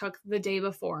creator took the day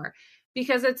before,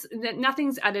 because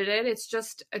nothing's edited.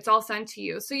 It's all sent to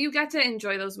you. So you get to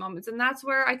enjoy those moments. And that's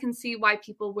where I can see why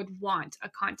people would want a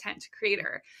content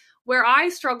creator. Where I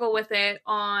struggle with it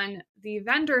on the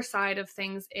vendor side of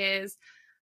things is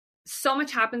so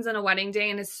much happens on a wedding day,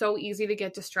 and it's so easy to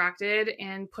get distracted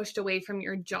and pushed away from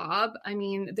your job. I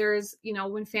mean, there's,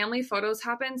 when family photos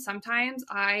happen, sometimes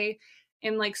I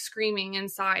am like screaming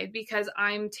inside because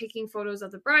I'm taking photos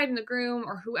of the bride and the groom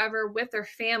or whoever with their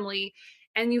family.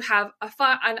 And you have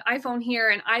an iPhone here,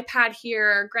 an iPad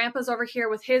here, grandpa's over here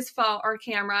with his phone or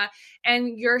camera,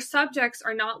 and your subjects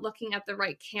are not looking at the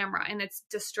right camera, and it's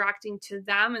distracting to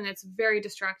them, and it's very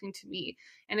distracting to me.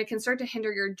 And it can start to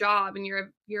hinder your job and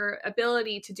your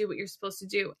ability to do what you're supposed to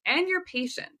do, and your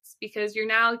patience, because you're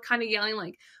now kind of yelling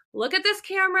like, look at this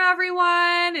camera,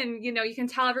 everyone. And, you can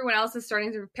tell everyone else is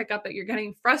starting to pick up that you're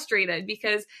getting frustrated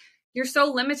because you're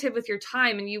so limited with your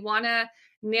time, and you want to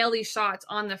nail these shots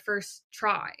on the first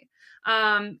try.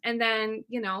 And then,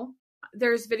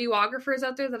 there's videographers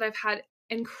out there that I've had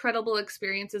incredible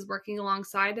experiences working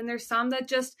alongside. And there's some that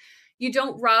just, you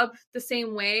don't rub the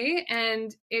same way,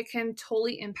 and it can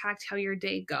totally impact how your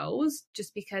day goes,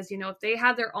 just because, if they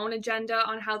have their own agenda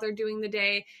on how they're doing the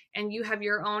day and you have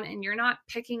your own, and you're not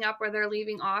picking up where they're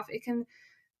leaving off, it can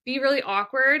be really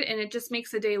awkward, and it just makes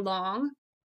the day long.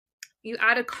 You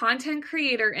add a content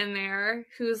creator in there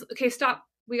who's, okay, stop,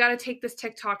 we got to take this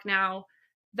TikTok now.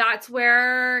 That's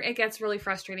where it gets really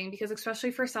frustrating, because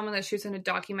especially for someone that shoots in a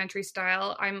documentary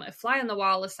style, I'm a fly on the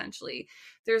wall, essentially.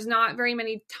 There's not very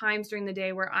many times during the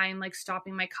day where I'm like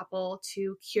stopping my couple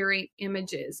to curate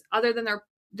images other than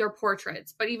their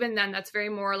portraits. But even then, that's very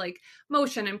more like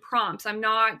motion and prompts. I'm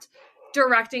not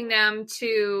directing them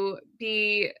to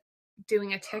be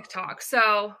doing a TikTok.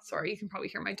 So sorry, you can probably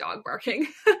hear my dog barking.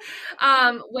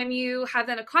 When you have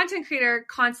then a content creator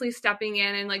constantly stepping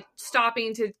in and like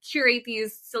stopping to curate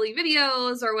these silly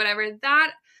videos or whatever,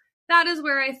 that is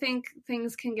where I think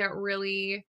things can get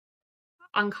really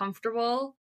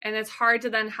uncomfortable. And it's hard to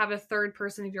then have a third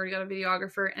person if you already got a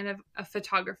videographer and a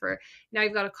photographer. Now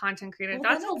you've got a content creator.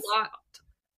 Well, that's a lot.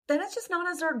 Then it's just not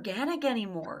as organic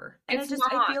anymore. And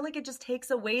I feel like it just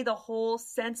takes away the whole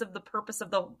sense of the purpose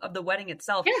of the wedding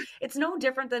itself. Yeah. It's no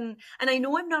different than, and I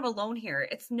know I'm not alone here,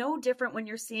 it's no different when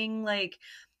you're seeing like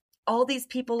all these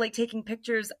people like taking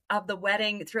pictures of the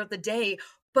wedding throughout the day.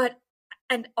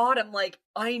 And Autumn, like,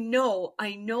 I know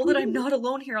that I'm not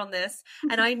alone here on this.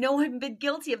 And I know I've been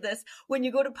guilty of this. When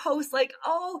you go to post like,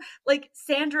 oh, like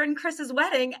Sandra and Chris's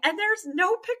wedding, and there's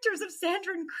no pictures of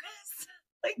Sandra and Chris.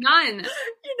 Like none,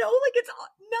 like it's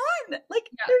none. Like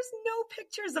there's no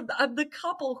pictures of the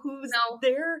couple who's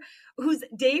there, whose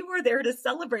day we're there to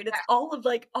celebrate. It's all of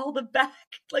like all the back,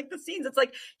 like the scenes. It's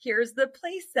like, here's the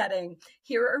place setting.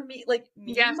 Here are me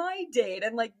and my date,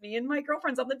 and like me and my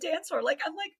girlfriends on the dance floor. Like,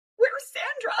 I'm like, where's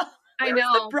Sandra?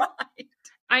 Where's the bride?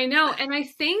 I know. And I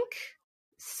think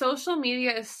social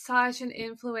media is such an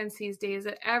influence these days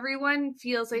that everyone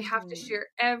feels they have to share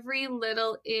every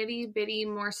little itty bitty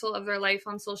morsel of their life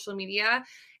on social media.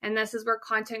 And this is where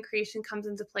content creation comes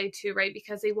into play too, right?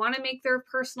 Because they want to make their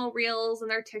personal reels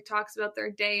and their TikToks about their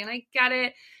day. And I get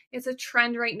it. It's a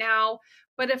trend right now.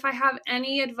 But if I have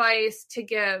any advice to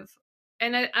give,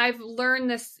 and I've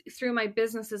learned this through my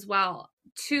business as well.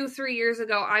 2-3 years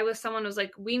ago, I was someone who was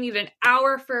like, we need an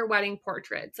hour for wedding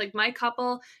portraits. Like, my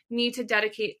couple need to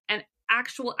dedicate an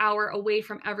actual hour away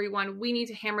from everyone. We need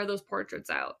to hammer those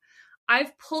portraits out.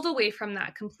 I've pulled away from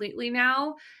that completely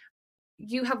now.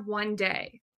 You have one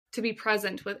day. to be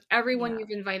present with everyone you've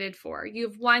invited for. You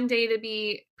have one day to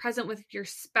be present with your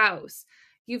spouse.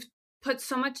 You've put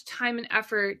so much time and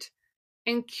effort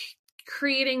in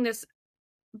creating this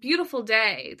beautiful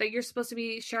day that you're supposed to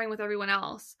be sharing with everyone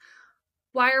else.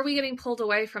 Why are we getting pulled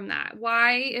away from that?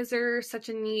 Why is there such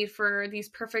a need for these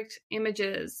perfect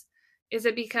images? Is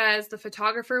it because the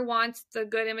photographer wants the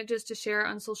good images to share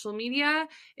on social media?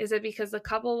 Is it because the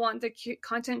couple want the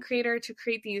content creator to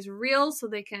create these reels so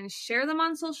they can share them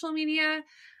on social media?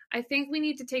 I think we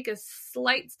need to take a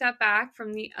slight step back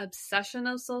from the obsession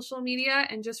of social media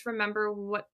and just remember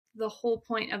what the whole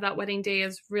point of that wedding day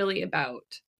is really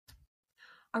about.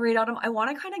 All right, Autumn, I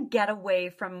want to kind of get away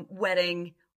from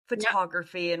wedding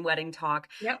photography and wedding talk.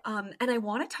 And I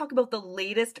want to talk about the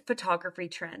latest photography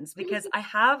trends because I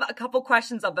have a couple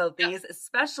questions about these,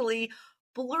 especially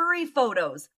blurry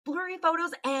photos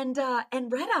and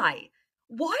red eye.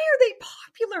 Why are they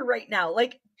popular right now?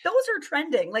 Like, those are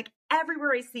trending like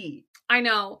everywhere I see. I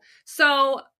know.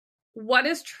 So what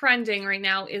is trending right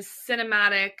now is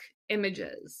cinematic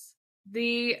images.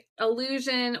 The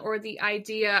illusion or the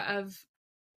idea of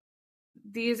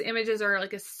these images are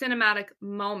like a cinematic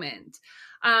moment.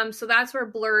 So that's where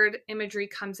blurred imagery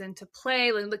comes into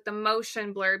play, like the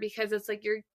motion blur, because it's like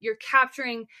you're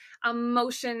capturing a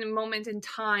motion moment in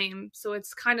time. So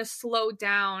it's kind of slowed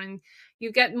down and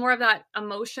you get more of that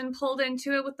emotion pulled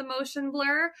into it with the motion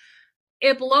blur.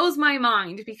 It blows my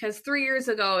mind because 3 years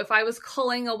ago, if I was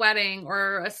culling a wedding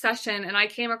or a session and I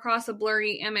came across a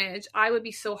blurry image, I would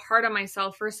be so hard on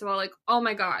myself. First of all, like, oh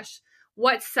my gosh,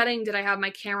 what setting did I have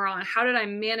my camera on? How did I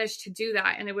manage to do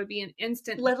that? And it would be an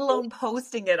instant. Let alone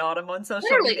posting it, Autumn, on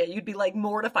social media. You'd be like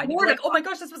mortified. You'd be like, oh my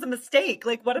gosh, this was a mistake.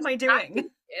 Like, what am I doing?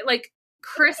 Like,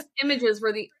 crisp images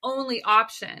were the only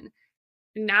option.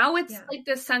 Now it's like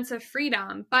this sense of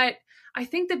freedom. But I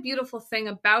think the beautiful thing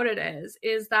about it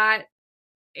is that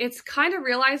it's kind of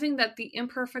realizing that the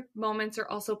imperfect moments are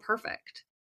also perfect.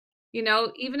 You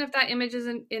know, even if that image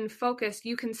isn't in focus,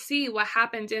 you can see what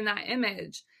happened in that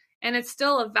image. And it's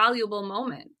still a valuable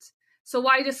moment. So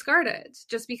why discard it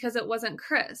just because it wasn't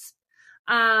crisp?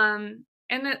 And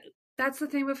that's the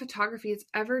thing with photography. It's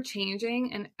ever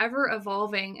changing and ever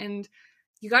evolving, and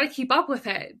you got to keep up with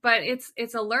it. But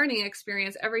it's a learning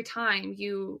experience every time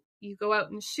you go out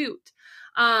and shoot.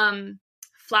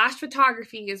 Flash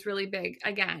photography is really big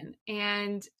again,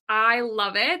 and I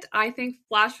love it. I think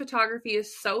flash photography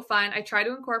is so fun. I try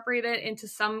to incorporate it into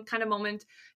some kind of moment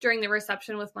during the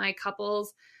reception with my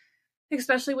couples,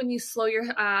 especially when you slow your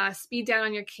speed down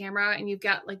on your camera and you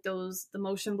get like the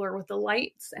motion blur with the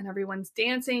lights and everyone's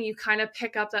dancing. You kind of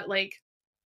pick up that like,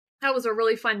 that was a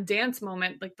really fun dance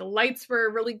moment. Like the lights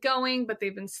were really going, but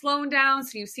they've been slowed down.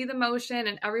 So you see the motion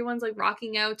and everyone's like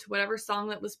rocking out to whatever song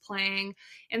that was playing,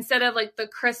 instead of like the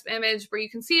crisp image where you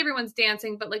can see everyone's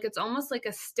dancing, but like it's almost like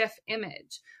a stiff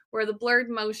image, where the blurred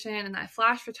motion and that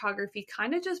flash photography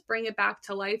kind of just bring it back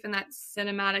to life in that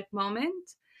cinematic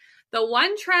moment. The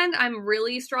one trend I'm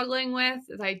really struggling with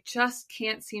that I just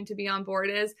can't seem to be on board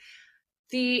is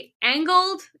the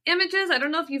angled images. I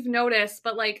don't know if you've noticed,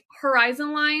 but like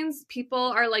horizon lines, people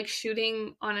are like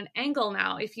shooting on an angle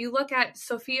now. If you look at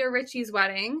Sophia Richie's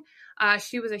wedding,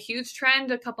 she was a huge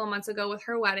trend a couple months ago with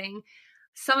her wedding.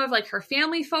 Some of like her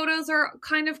family photos are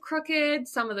kind of crooked.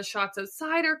 Some of the shots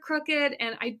outside are crooked.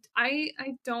 And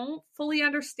I don't fully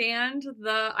understand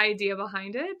the idea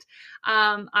behind it.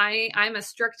 I'm a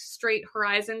strict straight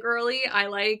horizon girly. I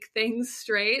like things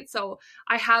straight. So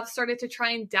I have started to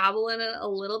try and dabble in it a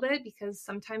little bit, because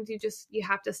sometimes you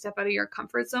have to step out of your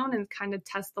comfort zone and kind of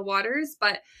test the waters.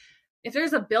 But if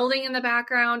there's a building in the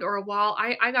background or a wall,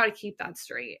 I got to keep that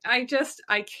straight. I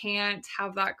can't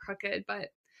have that crooked.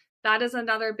 But that is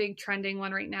another big trending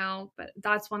one right now, but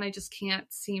that's one I just can't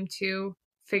seem to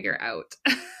figure out.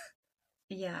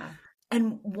 Yeah.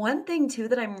 And one thing too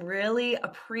that I'm really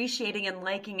appreciating and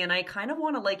liking, and I kind of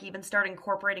want to like even start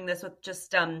incorporating this with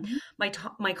just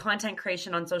my content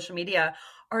creation on social media,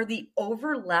 are the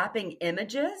overlapping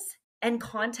images and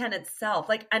content itself.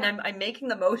 Like, and I'm making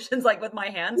the motions like with my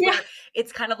hands, where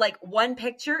it's kind of like one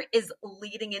picture is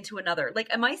leading into another.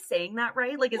 Like, am I saying that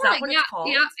right? Like, is that what it's called?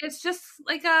 Yeah, it's just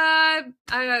like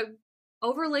a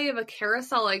overlay of a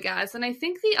carousel, I guess. And I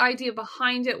think the idea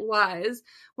behind it was,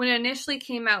 when it initially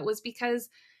came out, was because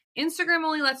Instagram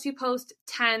only lets you post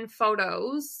 10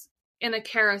 photos in a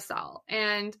carousel.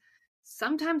 And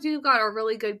sometimes you've got a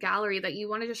really good gallery that you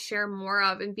want to just share more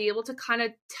of and be able to kind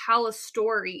of tell a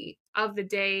story of the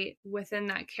day within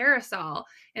that carousel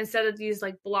instead of these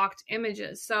like blocked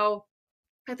images. So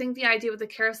I think the idea with the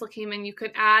carousel came in, you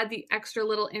could add the extra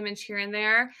little image here and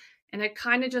there, and it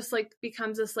kind of just like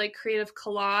becomes this like creative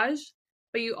collage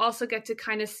but you also get to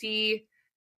kind of see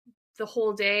the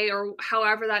whole day or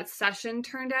however that session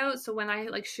turned out. So when I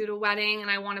like shoot a wedding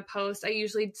and I want to post, I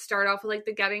usually start off with like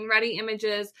the getting ready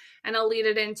images, and I'll lead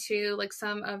it into like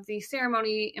some of the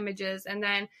ceremony images, and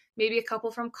then maybe a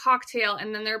couple from cocktail,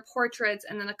 and then their portraits,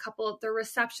 and then a couple of the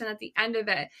reception at the end of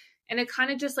it. And it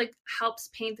kind of just like helps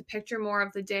paint the picture more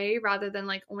of the day rather than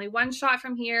like only one shot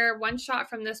from here, one shot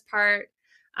from this part.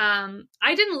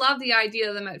 I didn't love the idea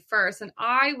of them at first, and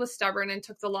I was stubborn and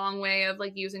took the long way of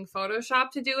like using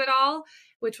Photoshop to do it all,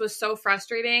 which was so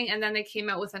frustrating. And then they came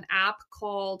out with an app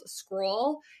called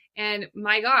Scroll, and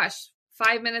my gosh,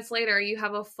 5 minutes later, you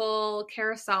have a full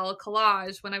carousel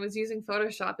collage. When I was using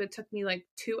Photoshop, it took me like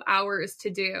 2 hours to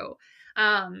do.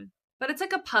 But it's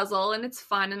like a puzzle and it's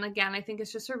fun. And again, I think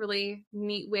it's just a really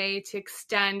neat way to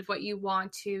extend what you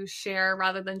want to share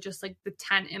rather than just like the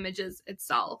 10 images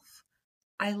itself.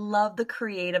 I love the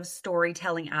creative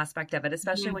storytelling aspect of it,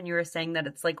 especially when you were saying that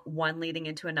it's like one leading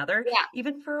into another. Yeah.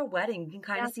 Even for a wedding, you can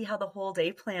kind of see how the whole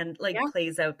day plan like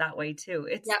plays out that way too.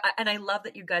 And I love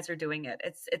that you guys are doing it.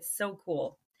 It's so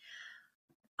cool.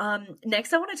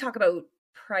 Next, I want to talk about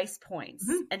price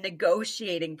points and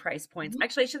negotiating price points.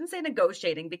 Actually, I shouldn't say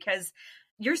negotiating because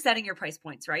you're setting your price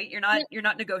points, right? You're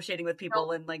not negotiating with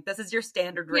people and like this is your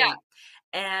standard rate.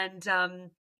 And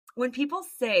when people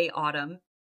say, Autumn,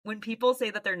 when people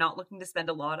say that they're not looking to spend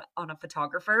a lot on a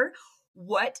photographer,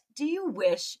 what do you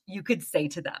wish you could say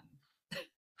to them?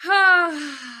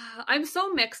 I'm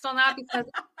so mixed on that because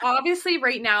obviously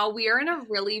right now we are in a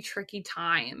really tricky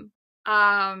time.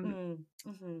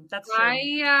 That's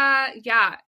true.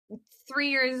 3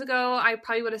 years ago, I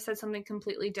probably would have said something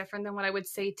completely different than what I would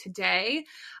say today.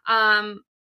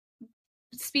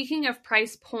 Speaking of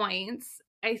price points,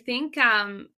 I think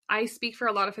I speak for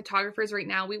a lot of photographers right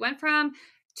now. We went from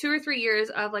 2 or 3 years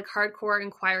of like hardcore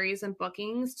inquiries and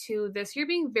bookings to this year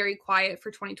being very quiet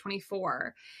for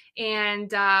 2024.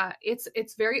 And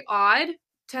it's very odd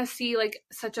to see like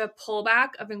such a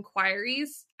pullback of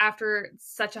inquiries after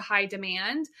such a high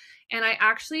demand. And I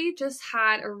actually just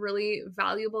had a really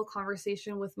valuable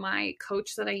conversation with my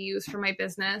coach that I use for my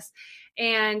business.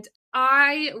 And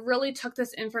I really took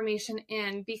this information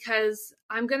in because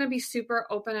I'm going to be super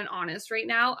open and honest right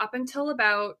now. Up until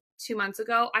about 2 months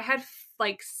ago, I had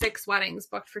like 6 weddings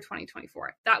booked for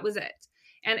 2024. That was it.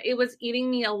 And it was eating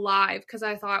me alive because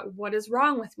I thought, what is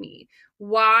wrong with me?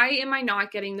 Why am I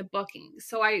not getting the bookings?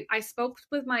 So I spoke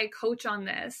with my coach on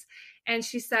this, and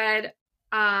she said,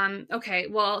 okay,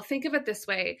 well, think of it this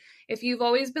way. If you've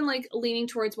always been like leaning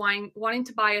towards wanting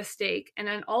to buy a steak, and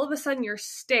then all of a sudden your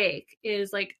steak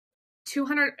is like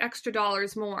 $200 extra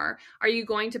more, are you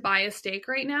going to buy a steak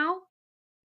right now?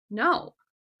 No.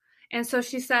 And so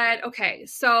she said, okay,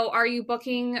 so are you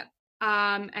booking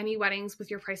any weddings with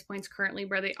your price points currently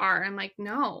where they are? I'm like,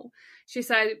 no. She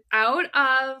said, out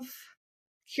of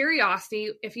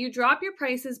curiosity, if you drop your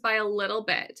prices by a little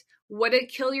bit, would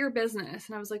it kill your business?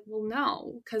 And I was like, well,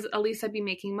 no, because at least I'd be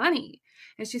making money.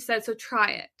 And she said, so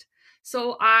try it.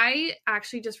 So I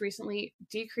actually just recently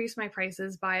decreased my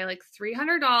prices by like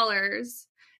 $300,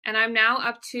 and I'm now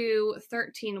up to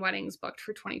 13 weddings booked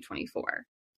for 2024.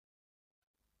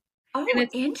 Oh,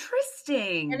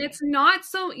 interesting. And it's not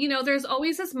so, there's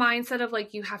always this mindset of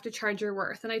like, you have to charge your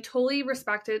worth. And I totally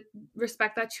respect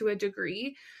that to a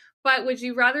degree. But would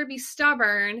you rather be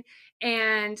stubborn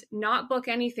and not book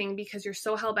anything because you're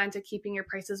so hell-bent at keeping your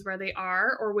prices where they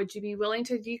are? Or would you be willing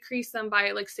to decrease them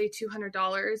by like, say,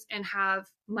 $200 and have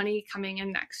money coming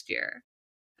in next year?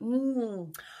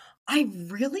 I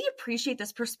really appreciate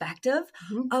this perspective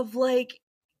of like,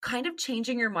 kind of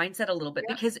changing your mindset a little bit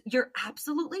because you're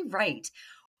absolutely right.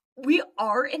 We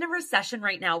are in a recession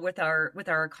right now with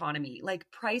our economy. Like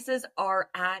prices are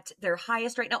at their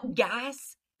highest right now.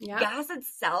 Gas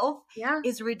itself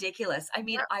is ridiculous. I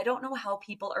mean, I don't know how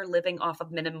people are living off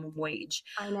of minimum wage.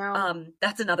 I know.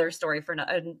 That's another story for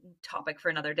a topic for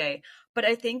another day. But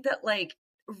I think that like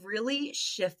really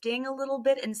shifting a little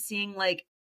bit and seeing like,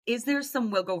 is there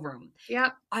some wiggle room?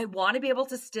 Yeah. I want to be able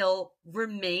to still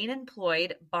remain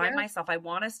employed by myself. I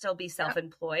want to still be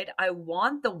self-employed. I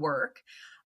want the work.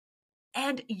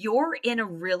 And you're in a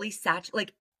really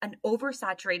an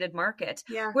oversaturated market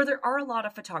where there are a lot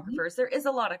of photographers. There is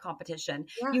a lot of competition.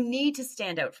 Yeah. You need to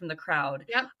stand out from the crowd.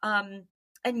 Yeah. And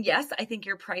yes, I think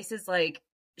your prices like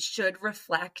should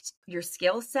reflect your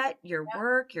skill set, your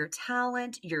work, your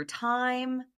talent, your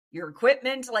time, your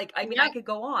equipment. Like, I mean, I could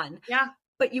go on. Yeah.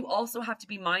 But you also have to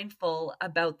be mindful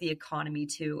about the economy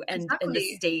too, and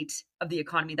the state of the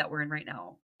economy that we're in right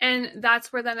now. And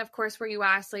that's where then, of course, where you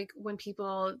ask, like when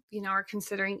people, are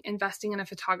considering investing in a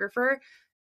photographer,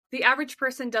 the average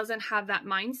person doesn't have that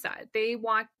mindset. They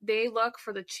look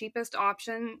for the cheapest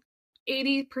option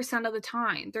 80% of the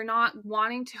time. They're not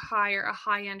wanting to hire a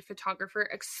high-end photographer,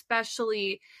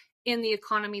 especially in the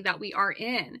economy that we are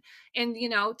in. And,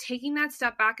 taking that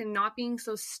step back and not being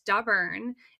so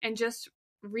stubborn and just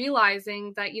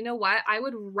realizing that, you know what, I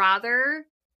would rather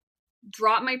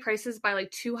drop my prices by like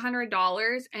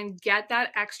 $200 and get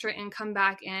that extra income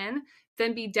back in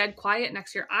than be dead quiet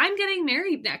next year. I'm getting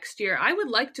married next year. I would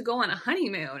like to go on a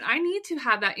honeymoon. I need to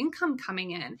have that income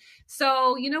coming in.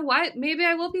 So you know what? Maybe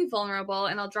I will be vulnerable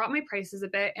and I'll drop my prices a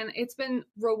bit. And it's been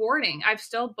rewarding. I've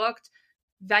still booked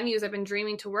venues I've been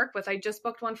dreaming to work with. I just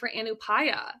booked one for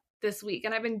Anupaya this week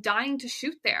and I've been dying to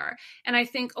shoot there. And I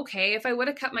think, okay, if I would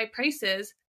have kept my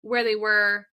prices where they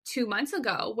were 2 months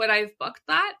ago, would I have booked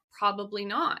that? Probably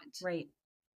not. Right.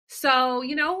 So,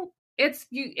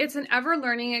 it's an ever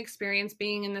learning experience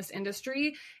being in this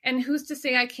industry. And who's to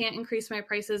say I can't increase my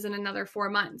prices in another 4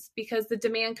 months, because the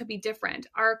demand could be different.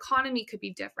 Our economy could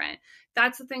be different.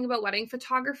 That's the thing about wedding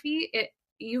photography.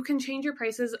 You can change your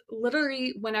prices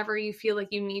literally whenever you feel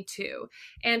like you need to.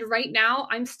 And right now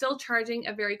I'm still charging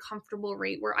a very comfortable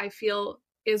rate where I feel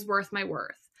is worth my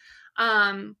worth.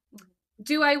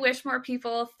 Do I wish more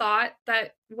people thought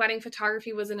that wedding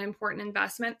photography was an important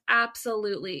investment?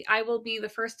 Absolutely. I will be the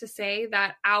first to say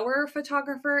that our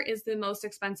photographer is the most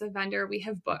expensive vendor we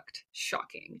have booked.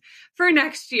 Shocking. For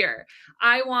next year,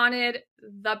 I wanted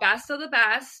the best of the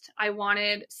best. I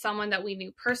wanted someone that we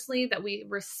knew personally, that we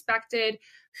respected,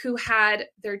 who had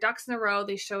their ducks in a row.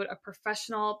 They showed a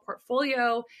professional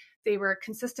portfolio. They were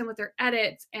consistent with their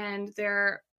edits, and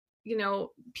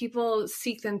people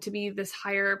seek them to be this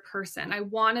higher person. I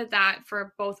wanted that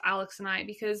for both Alex and I,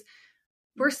 because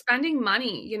we're spending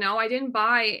money. I didn't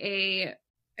buy a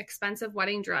expensive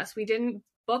wedding dress. We didn't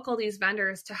book all these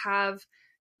vendors to have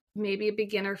maybe a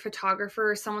beginner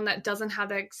photographer or someone that doesn't have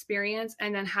that experience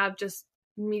and then have just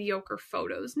mediocre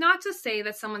photos. Not to say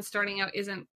that someone starting out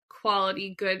isn't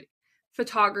quality, good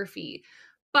photography,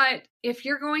 but if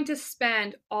you're going to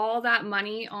spend all that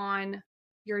money on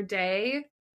your day,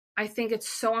 I think it's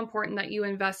so important that you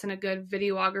invest in a good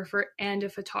videographer and a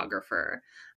photographer,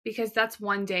 because that's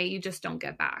one day you just don't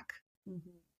get back. Mm-hmm.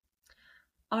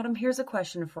 Autumn, here's a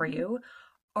question for you.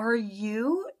 Are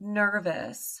you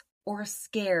nervous or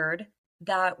scared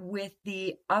that with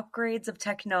the upgrades of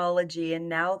technology and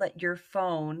now that your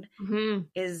phone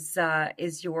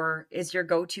is your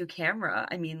go-to camera?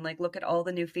 I mean, like, look at all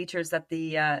the new features that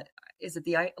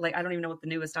I don't even know what the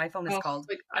newest iPhone is called.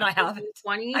 And I have it.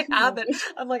 I have it.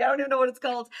 I'm like, I don't even know what it's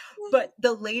called. But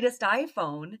the latest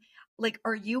iPhone, like,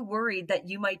 are you worried that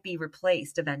you might be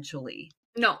replaced eventually?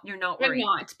 No, you're not worried.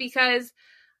 I'm not, because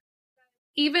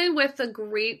even with the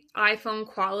great iPhone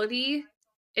quality,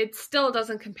 it still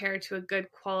doesn't compare to a good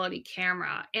quality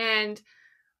camera. And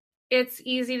it's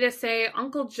easy to say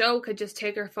Uncle Joe could just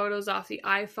take our photos off the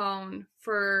iPhone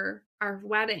for our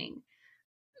wedding.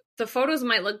 The photos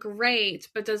might look great,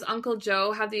 but does Uncle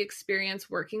Joe have the experience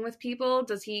working with people?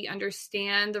 Does he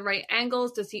understand the right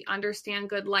angles? Does he understand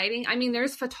good lighting? I mean,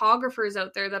 there's photographers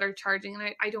out there that are charging,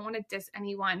 and I don't want to diss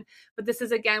anyone, but this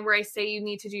is again where I say you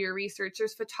need to do your research.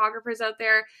 There's photographers out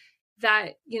there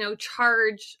that,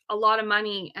 charge a lot of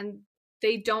money, and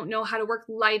they don't know how to work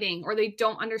lighting, or they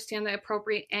don't understand the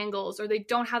appropriate angles, or they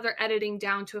don't have their editing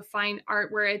down to a fine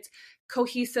art where it's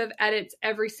cohesive edits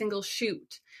every single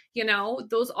shoot.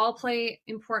 Those all play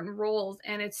important roles.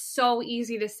 And it's so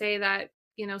easy to say that,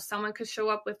 someone could show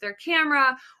up with their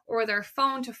camera or their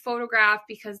phone to photograph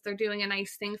because they're doing a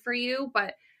nice thing for you,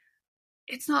 but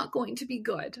it's not going to be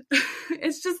good.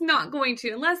 It's just not going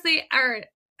to, unless they are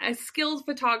a skilled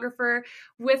photographer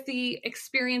with the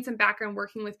experience and background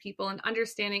working with people and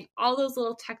understanding all those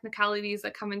little technicalities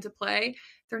that come into play.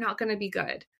 They're not going to be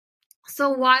good. So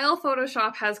while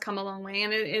Photoshop has come a long way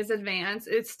and it is advanced,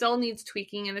 it still needs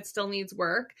tweaking and it still needs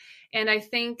work. And I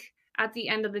think at the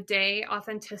end of the day,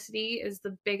 authenticity is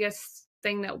the biggest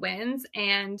thing that wins.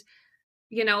 And,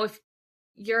 if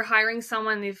you're hiring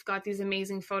someone, they've got these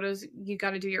amazing photos, you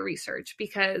got to do your research,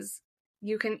 because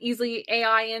you can easily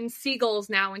AI in seagulls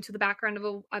now into the background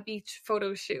of a beach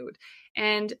photo shoot.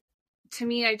 And to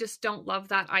me, I just don't love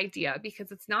that idea,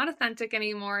 because it's not authentic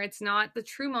anymore. It's not the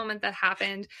true moment that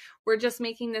happened. We're just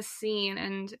making this scene,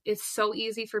 and it's so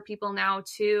easy for people now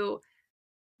to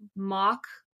mock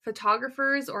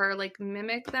photographers or like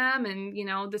mimic them. And,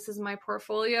 this is my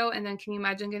portfolio. And then can you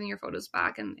imagine getting your photos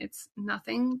back and it's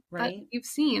nothing that you've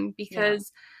seen,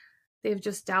 because they've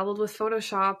just dabbled with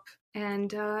Photoshop.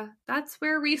 And that's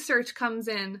where research comes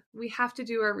in. We have to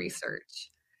do our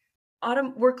research.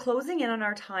 Autumn, we're closing in on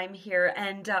our time here,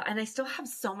 and I still have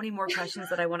so many more questions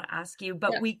that I want to ask you,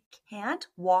 but we can't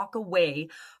walk away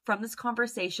from this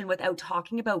conversation without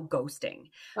talking about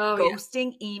ghosting.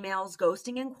 Ghosting emails,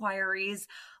 ghosting inquiries.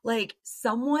 Like,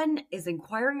 someone is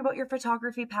inquiring about your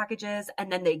photography packages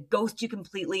and then they ghost you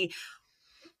completely.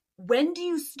 When do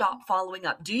you stop following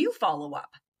up? Do you follow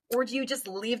up? Or do you just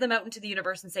leave them out into the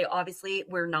universe and say, obviously,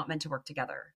 we're not meant to work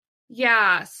together?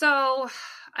 Yeah. So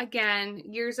again,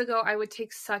 years ago, I would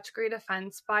take such great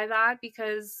offense by that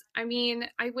because I mean,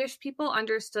 I wish people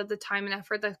understood the time and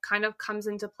effort that kind of comes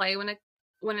into play when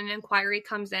an inquiry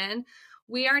comes in.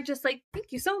 We aren't just like,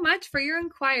 thank you so much for your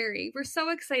inquiry. We're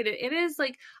so excited. It is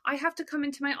like, I have to come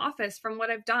into my office from what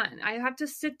I've done. I have to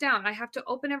sit down. I have to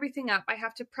open everything up. I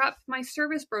have to prep my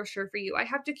service brochure for you. I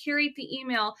have to curate the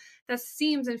email that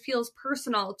seems and feels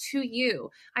personal to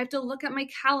you. I have to look at my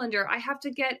calendar. I have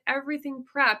to get everything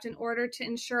prepped in order to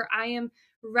ensure I am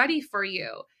ready for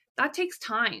you. That takes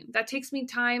time. That takes me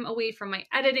time away from my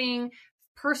editing,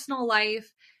 personal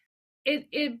life.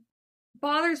 It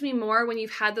bothers me more when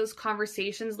you've had those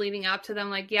conversations leading up to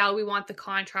them, like, yeah, we want the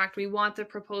contract, we want the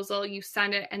proposal, you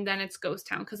send it, and then it's ghost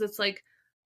town. Because it's like,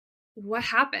 what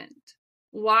happened?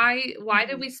 Why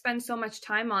did we spend so much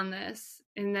time on this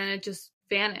and then it just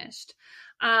vanished?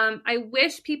 I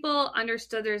wish people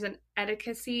understood there's an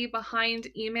etiquette behind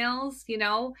emails.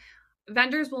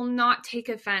 Vendors will not take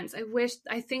offense.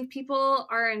 I think people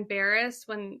are embarrassed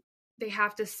when they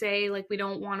have to say, like, we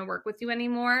don't want to work with you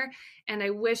anymore. And I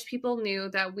wish people knew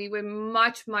that we would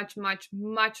much, much, much,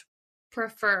 much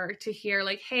prefer to hear,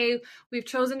 like, hey, we've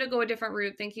chosen to go a different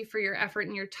route. Thank you for your effort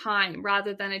and your time,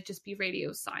 rather than it just be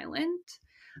radio silent.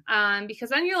 Because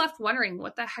then you're left wondering,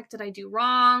 what the heck did I do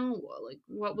wrong? Like,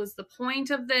 what was the point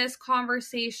of this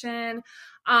conversation?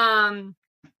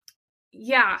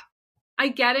 Yeah, I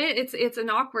get it. It's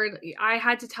an awkward. I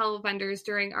had to tell vendors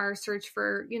during our search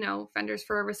for, vendors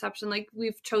for a reception, like,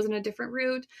 we've chosen a different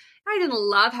route. I didn't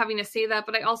love having to say that,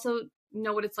 but I also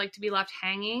know what it's like to be left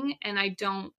hanging, and I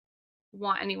don't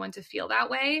want anyone to feel that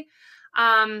way.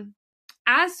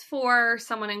 As for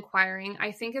someone inquiring,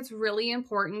 I think it's really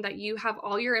important that you have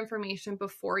all your information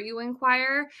before you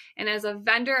inquire. And as a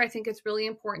vendor, I think it's really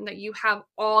important that you have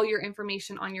all your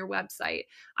information on your website.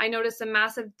 I noticed a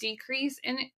massive decrease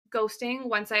in ghosting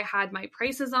once I had my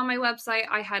prices on my website.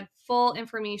 I had full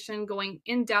information going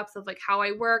in depth of, like, how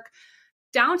I work,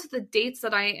 down to the dates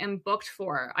that I am booked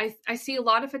for. I see a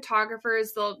lot of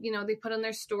photographers, they put in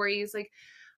their stories, like,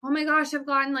 oh my gosh, I've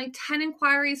gotten like 10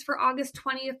 inquiries for August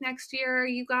 20th next year.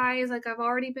 You guys, like, I've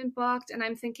already been booked. And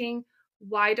I'm thinking,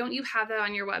 why don't you have that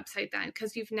on your website then?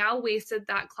 Because you've now wasted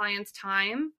that client's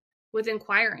time with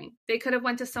inquiring. They could have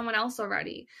went to someone else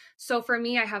already. So for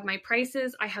me, I have my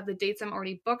prices. I have the dates I'm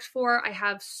already booked for. I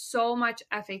have so much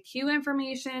FAQ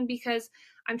information because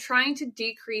I'm trying to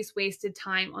decrease wasted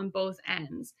time on both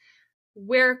ends.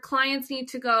 Where clients need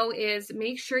to go is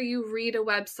make sure you read a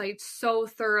website so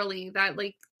thoroughly that,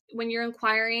 like, when you're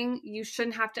inquiring, you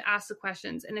shouldn't have to ask the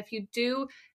questions. And if you do,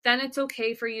 then it's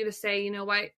okay for you to say, you know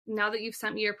what, now that you've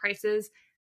sent me your prices,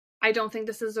 I don't think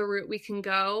this is a route we can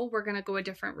go. We're going to go a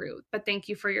different route, but thank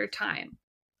you for your time.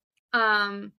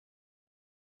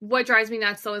 What drives me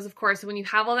nuts, though, is, of course, when you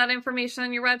have all that information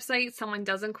on your website, someone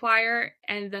does inquire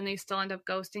and then they still end up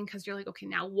ghosting because you're like, okay,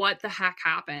 now what the heck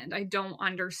happened? I don't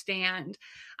understand.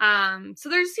 So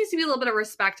there just needs to be a little bit of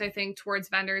respect, I think, towards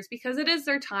vendors, because it is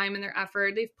their time and their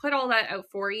effort. They've put all that out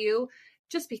for you.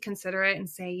 Just be considerate and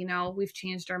say, we've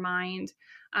changed our mind.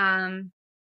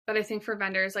 But I think for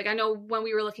vendors, like, I know when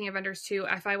we were looking at vendors too,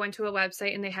 if I went to a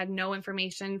website and they had no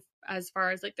information as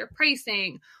far as, like, their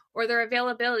pricing or their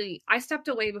availability, I stepped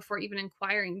away before even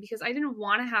inquiring because I didn't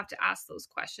want to have to ask those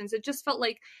questions. It just felt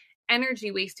like energy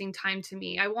wasting time to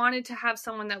me. I wanted to have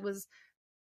someone that was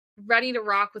ready to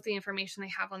rock with the information they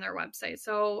have on their website.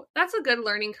 So that's a good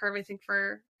learning curve, I think,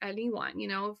 for anyone.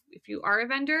 If you are a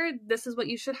vendor, this is what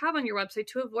you should have on your website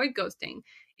to avoid ghosting.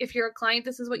 If you're a client,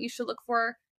 this is what you should look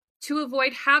for to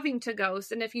avoid having to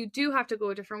ghost. And if you do have to go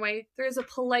a different way, there's a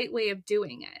polite way of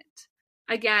doing it.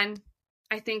 Again,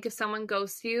 I think if someone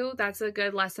ghosts you, that's a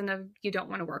good lesson of you don't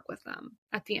want to work with them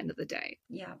at the end of the day.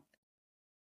 Yeah.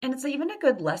 And it's even a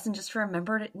good lesson just to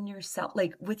remember it in yourself,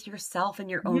 like with yourself and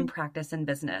your own practice and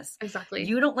business. Exactly.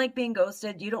 You don't like being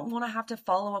ghosted. You don't want to have to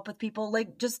follow up with people.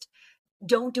 Like, just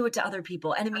don't do it to other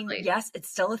people. And I mean, yes, it's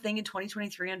still a thing in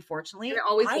 2023, unfortunately.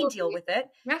 I deal with it.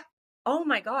 Yeah. Oh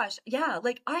my gosh. Yeah.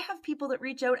 Like, I have people that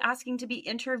reach out asking to be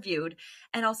interviewed,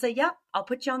 and I'll say, yep, I'll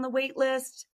put you on the wait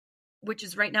list, which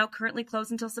is right now currently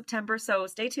closed until September. So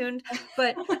stay tuned.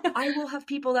 But I will have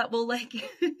people that will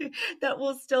that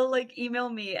will still, like, email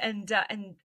me and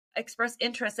express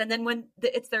interest. And then when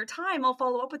it's their time, I'll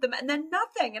follow up with them and then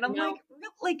nothing. And I'm No.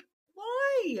 like,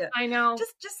 why? I know.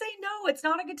 Just say no. It's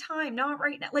not a good time. Not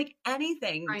right now. Like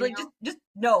anything. I Like know. just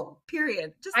no.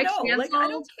 Period. Just no. Like I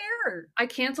don't care. I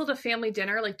canceled a family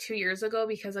dinner like 2 years ago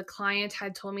because a client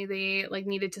had told me they like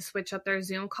needed to switch up their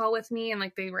Zoom call with me, and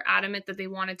like they were adamant that they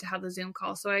wanted to have the Zoom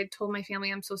call. So I told my family,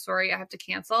 I'm so sorry, I have to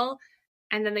cancel.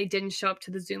 And then they didn't show up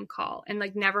to the Zoom call and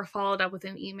like never followed up with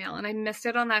an email. And I missed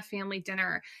it on that family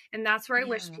dinner. And that's where I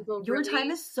wish people Your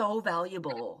time is so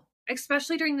valuable.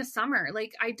 Especially during the summer.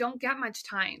 Like I don't get much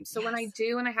time. So when I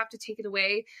do and I have to take it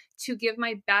away to give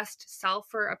my best self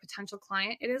for a potential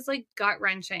client, it is like gut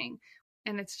wrenching.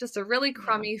 And it's just a really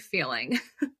crummy feeling.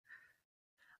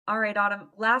 All right, Autumn,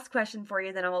 last question for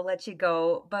you, then I will let you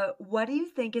go. But what do you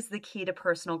think is the key to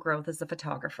personal growth as a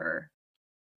photographer?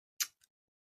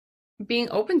 Being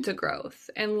open to growth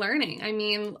and learning. I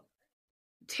mean,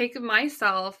 take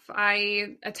myself,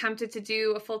 I attempted to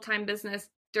do a full-time business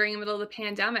during the middle of the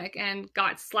pandemic and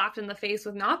got slapped in the face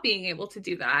with not being able to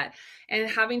do that and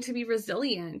having to be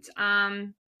resilient.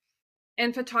 And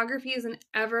photography is an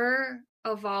ever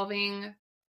evolving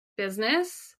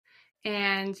business,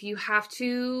 and you have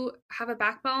to have a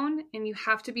backbone and you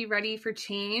have to be ready for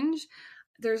change.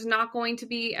 There's not going to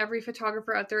be every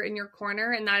photographer out there in your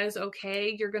corner, and that is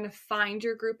okay. You're going to find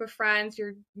your group of friends,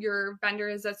 your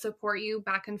vendors that support you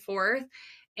back and forth,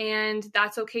 and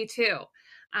that's okay too.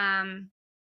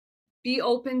 Be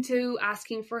open to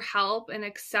asking for help and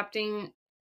accepting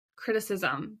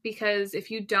criticism, because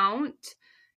if you don't,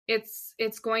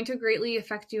 it's going to greatly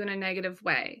affect you in a negative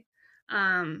way.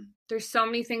 There's so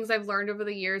many things I've learned over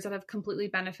the years that have completely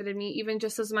benefited me, even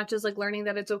just as much as like learning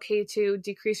that it's okay to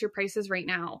decrease your prices right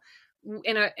now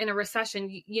in a recession.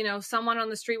 You know, someone on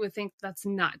the street would think that's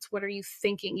nuts. What are you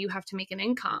thinking? You have to make an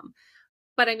income.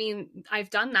 But I mean, I've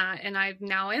done that, and I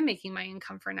now am making my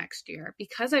income for next year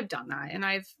because I've done that. And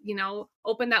I've,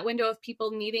 opened that window of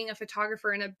people needing a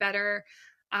photographer in a better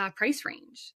price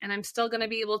range. And I'm still going to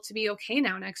be able to be okay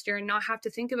now next year and not have to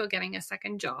think about getting a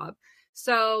second job.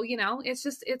 So,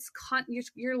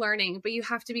 you're learning, but you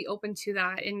have to be open to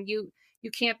that. And you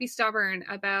can't be stubborn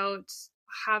about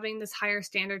having this higher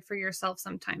standard for yourself.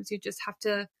 Sometimes you just have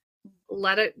to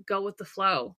let it go with the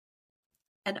flow.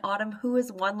 And Autumn, who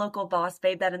is one local boss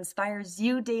babe that inspires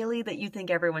you daily that you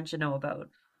think everyone should know about?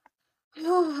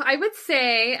 Oh, I would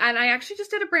say, and I actually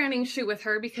just did a branding shoot with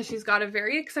her because she's got a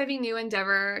very exciting new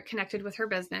endeavor connected with her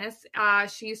business.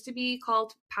 She used to be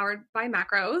called Powered by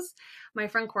Macros, my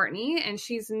friend Courtney, and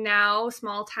she's now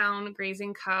Small Town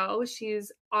Grazing Co.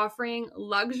 She's offering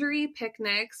luxury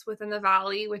picnics within the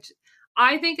valley, which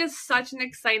I think is such an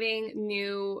exciting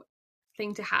new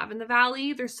thing to have in the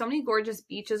valley. There's so many gorgeous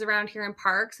beaches around here and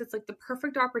parks. It's like the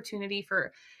perfect opportunity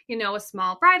for, a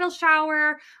small bridal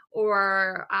shower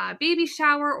or a baby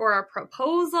shower or a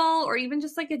proposal or even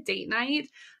just like a date night.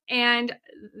 And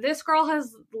this girl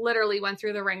has literally went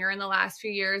through the ringer in the last few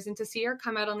years, and to see her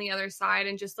come out on the other side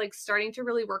and just like starting to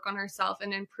really work on herself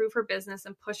and improve her business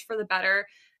and push for the better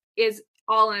is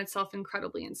all in itself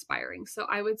incredibly inspiring. So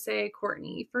I would say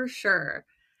Courtney for sure.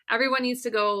 Everyone needs to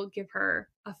go give her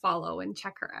a follow and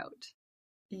check her out.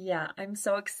 Yeah, I'm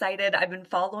so excited. I've been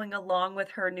following along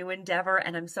with her new endeavor,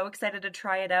 and I'm so excited to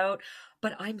try it out.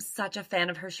 But I'm such a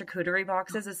fan of her charcuterie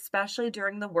boxes, especially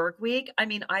during the work week. I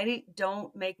mean, I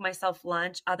don't make myself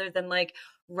lunch other than like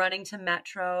running to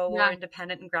Metro or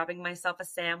Independent and grabbing myself a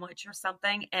sandwich or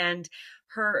something. And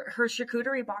her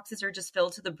charcuterie boxes are just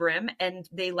filled to the brim, and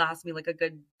they last me like a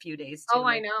good few days too. Oh,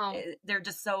 like, I know. They're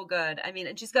just so good. I mean,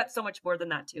 and she's got so much more than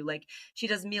that too. Like she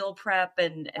does meal prep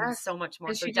and so much more.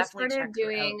 And so she just definitely started check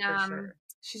her out for sure.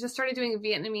 She just started doing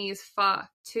Vietnamese pho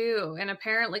too. And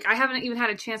apparently, like, I haven't even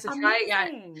had a chance to try it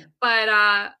yet,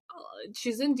 but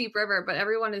she's in Deep River, but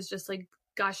everyone is just like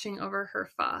gushing over her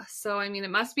pho. So, I mean, it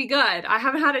must be good. I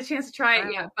haven't had a chance to try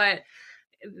it yet, but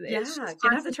it's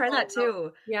gonna have to try that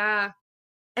too. Yeah.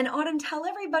 And Autumn, tell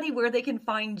everybody where they can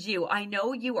find you. I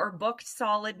know you are booked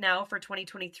solid now for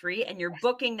 2023 and you're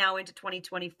booking now into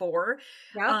 2024.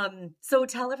 Yep. So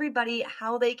tell everybody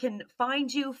how they can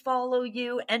find you, follow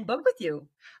you, and book with you.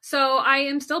 So I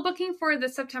am still booking for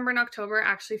this September and October,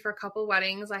 actually, for a couple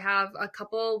weddings. I have a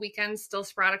couple weekends still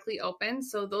sporadically open.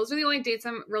 So those are the only dates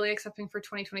I'm really accepting for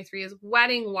 2023 is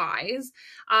wedding wise.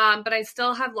 But I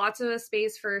still have lots of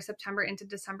space for September into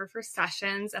December for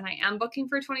sessions. And I am booking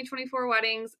for 2024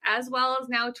 weddings as well as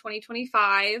now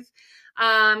 2025.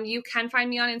 You can find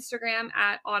me on Instagram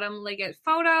at Autumn Liggett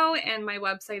Photo, and my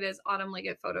website is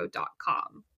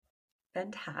autumnliggettphoto.com.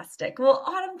 Fantastic. Well,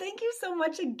 Autumn, thank you so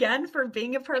much again for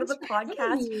being a part of the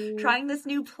podcast, trying this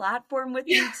new platform with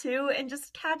me too, and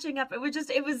just catching up. It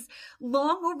was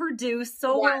long overdue,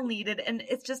 so well needed, and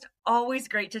it's just always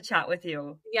great to chat with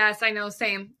you. Yes, I know.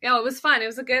 Same. Yeah, it was fun. It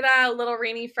was a good little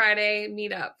rainy Friday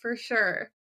meetup for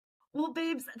sure. Well,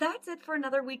 babes, that's it for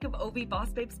another week of OV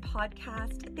Boss Babes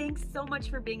podcast. Thanks so much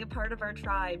for being a part of our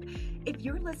tribe. If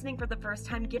you're listening for the first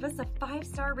time, give us a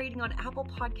 5-star rating on Apple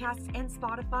Podcasts and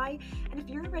Spotify. And if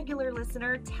you're a regular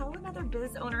listener, tell another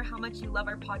biz owner how much you love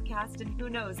our podcast, and who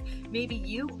knows, maybe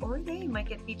you or they might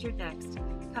get featured next.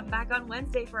 Come back on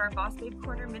Wednesday for our Boss Babe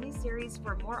Corner mini-series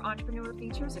for more entrepreneur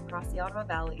features across the Ottawa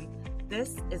Valley.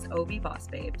 This is OV Boss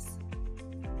Babes.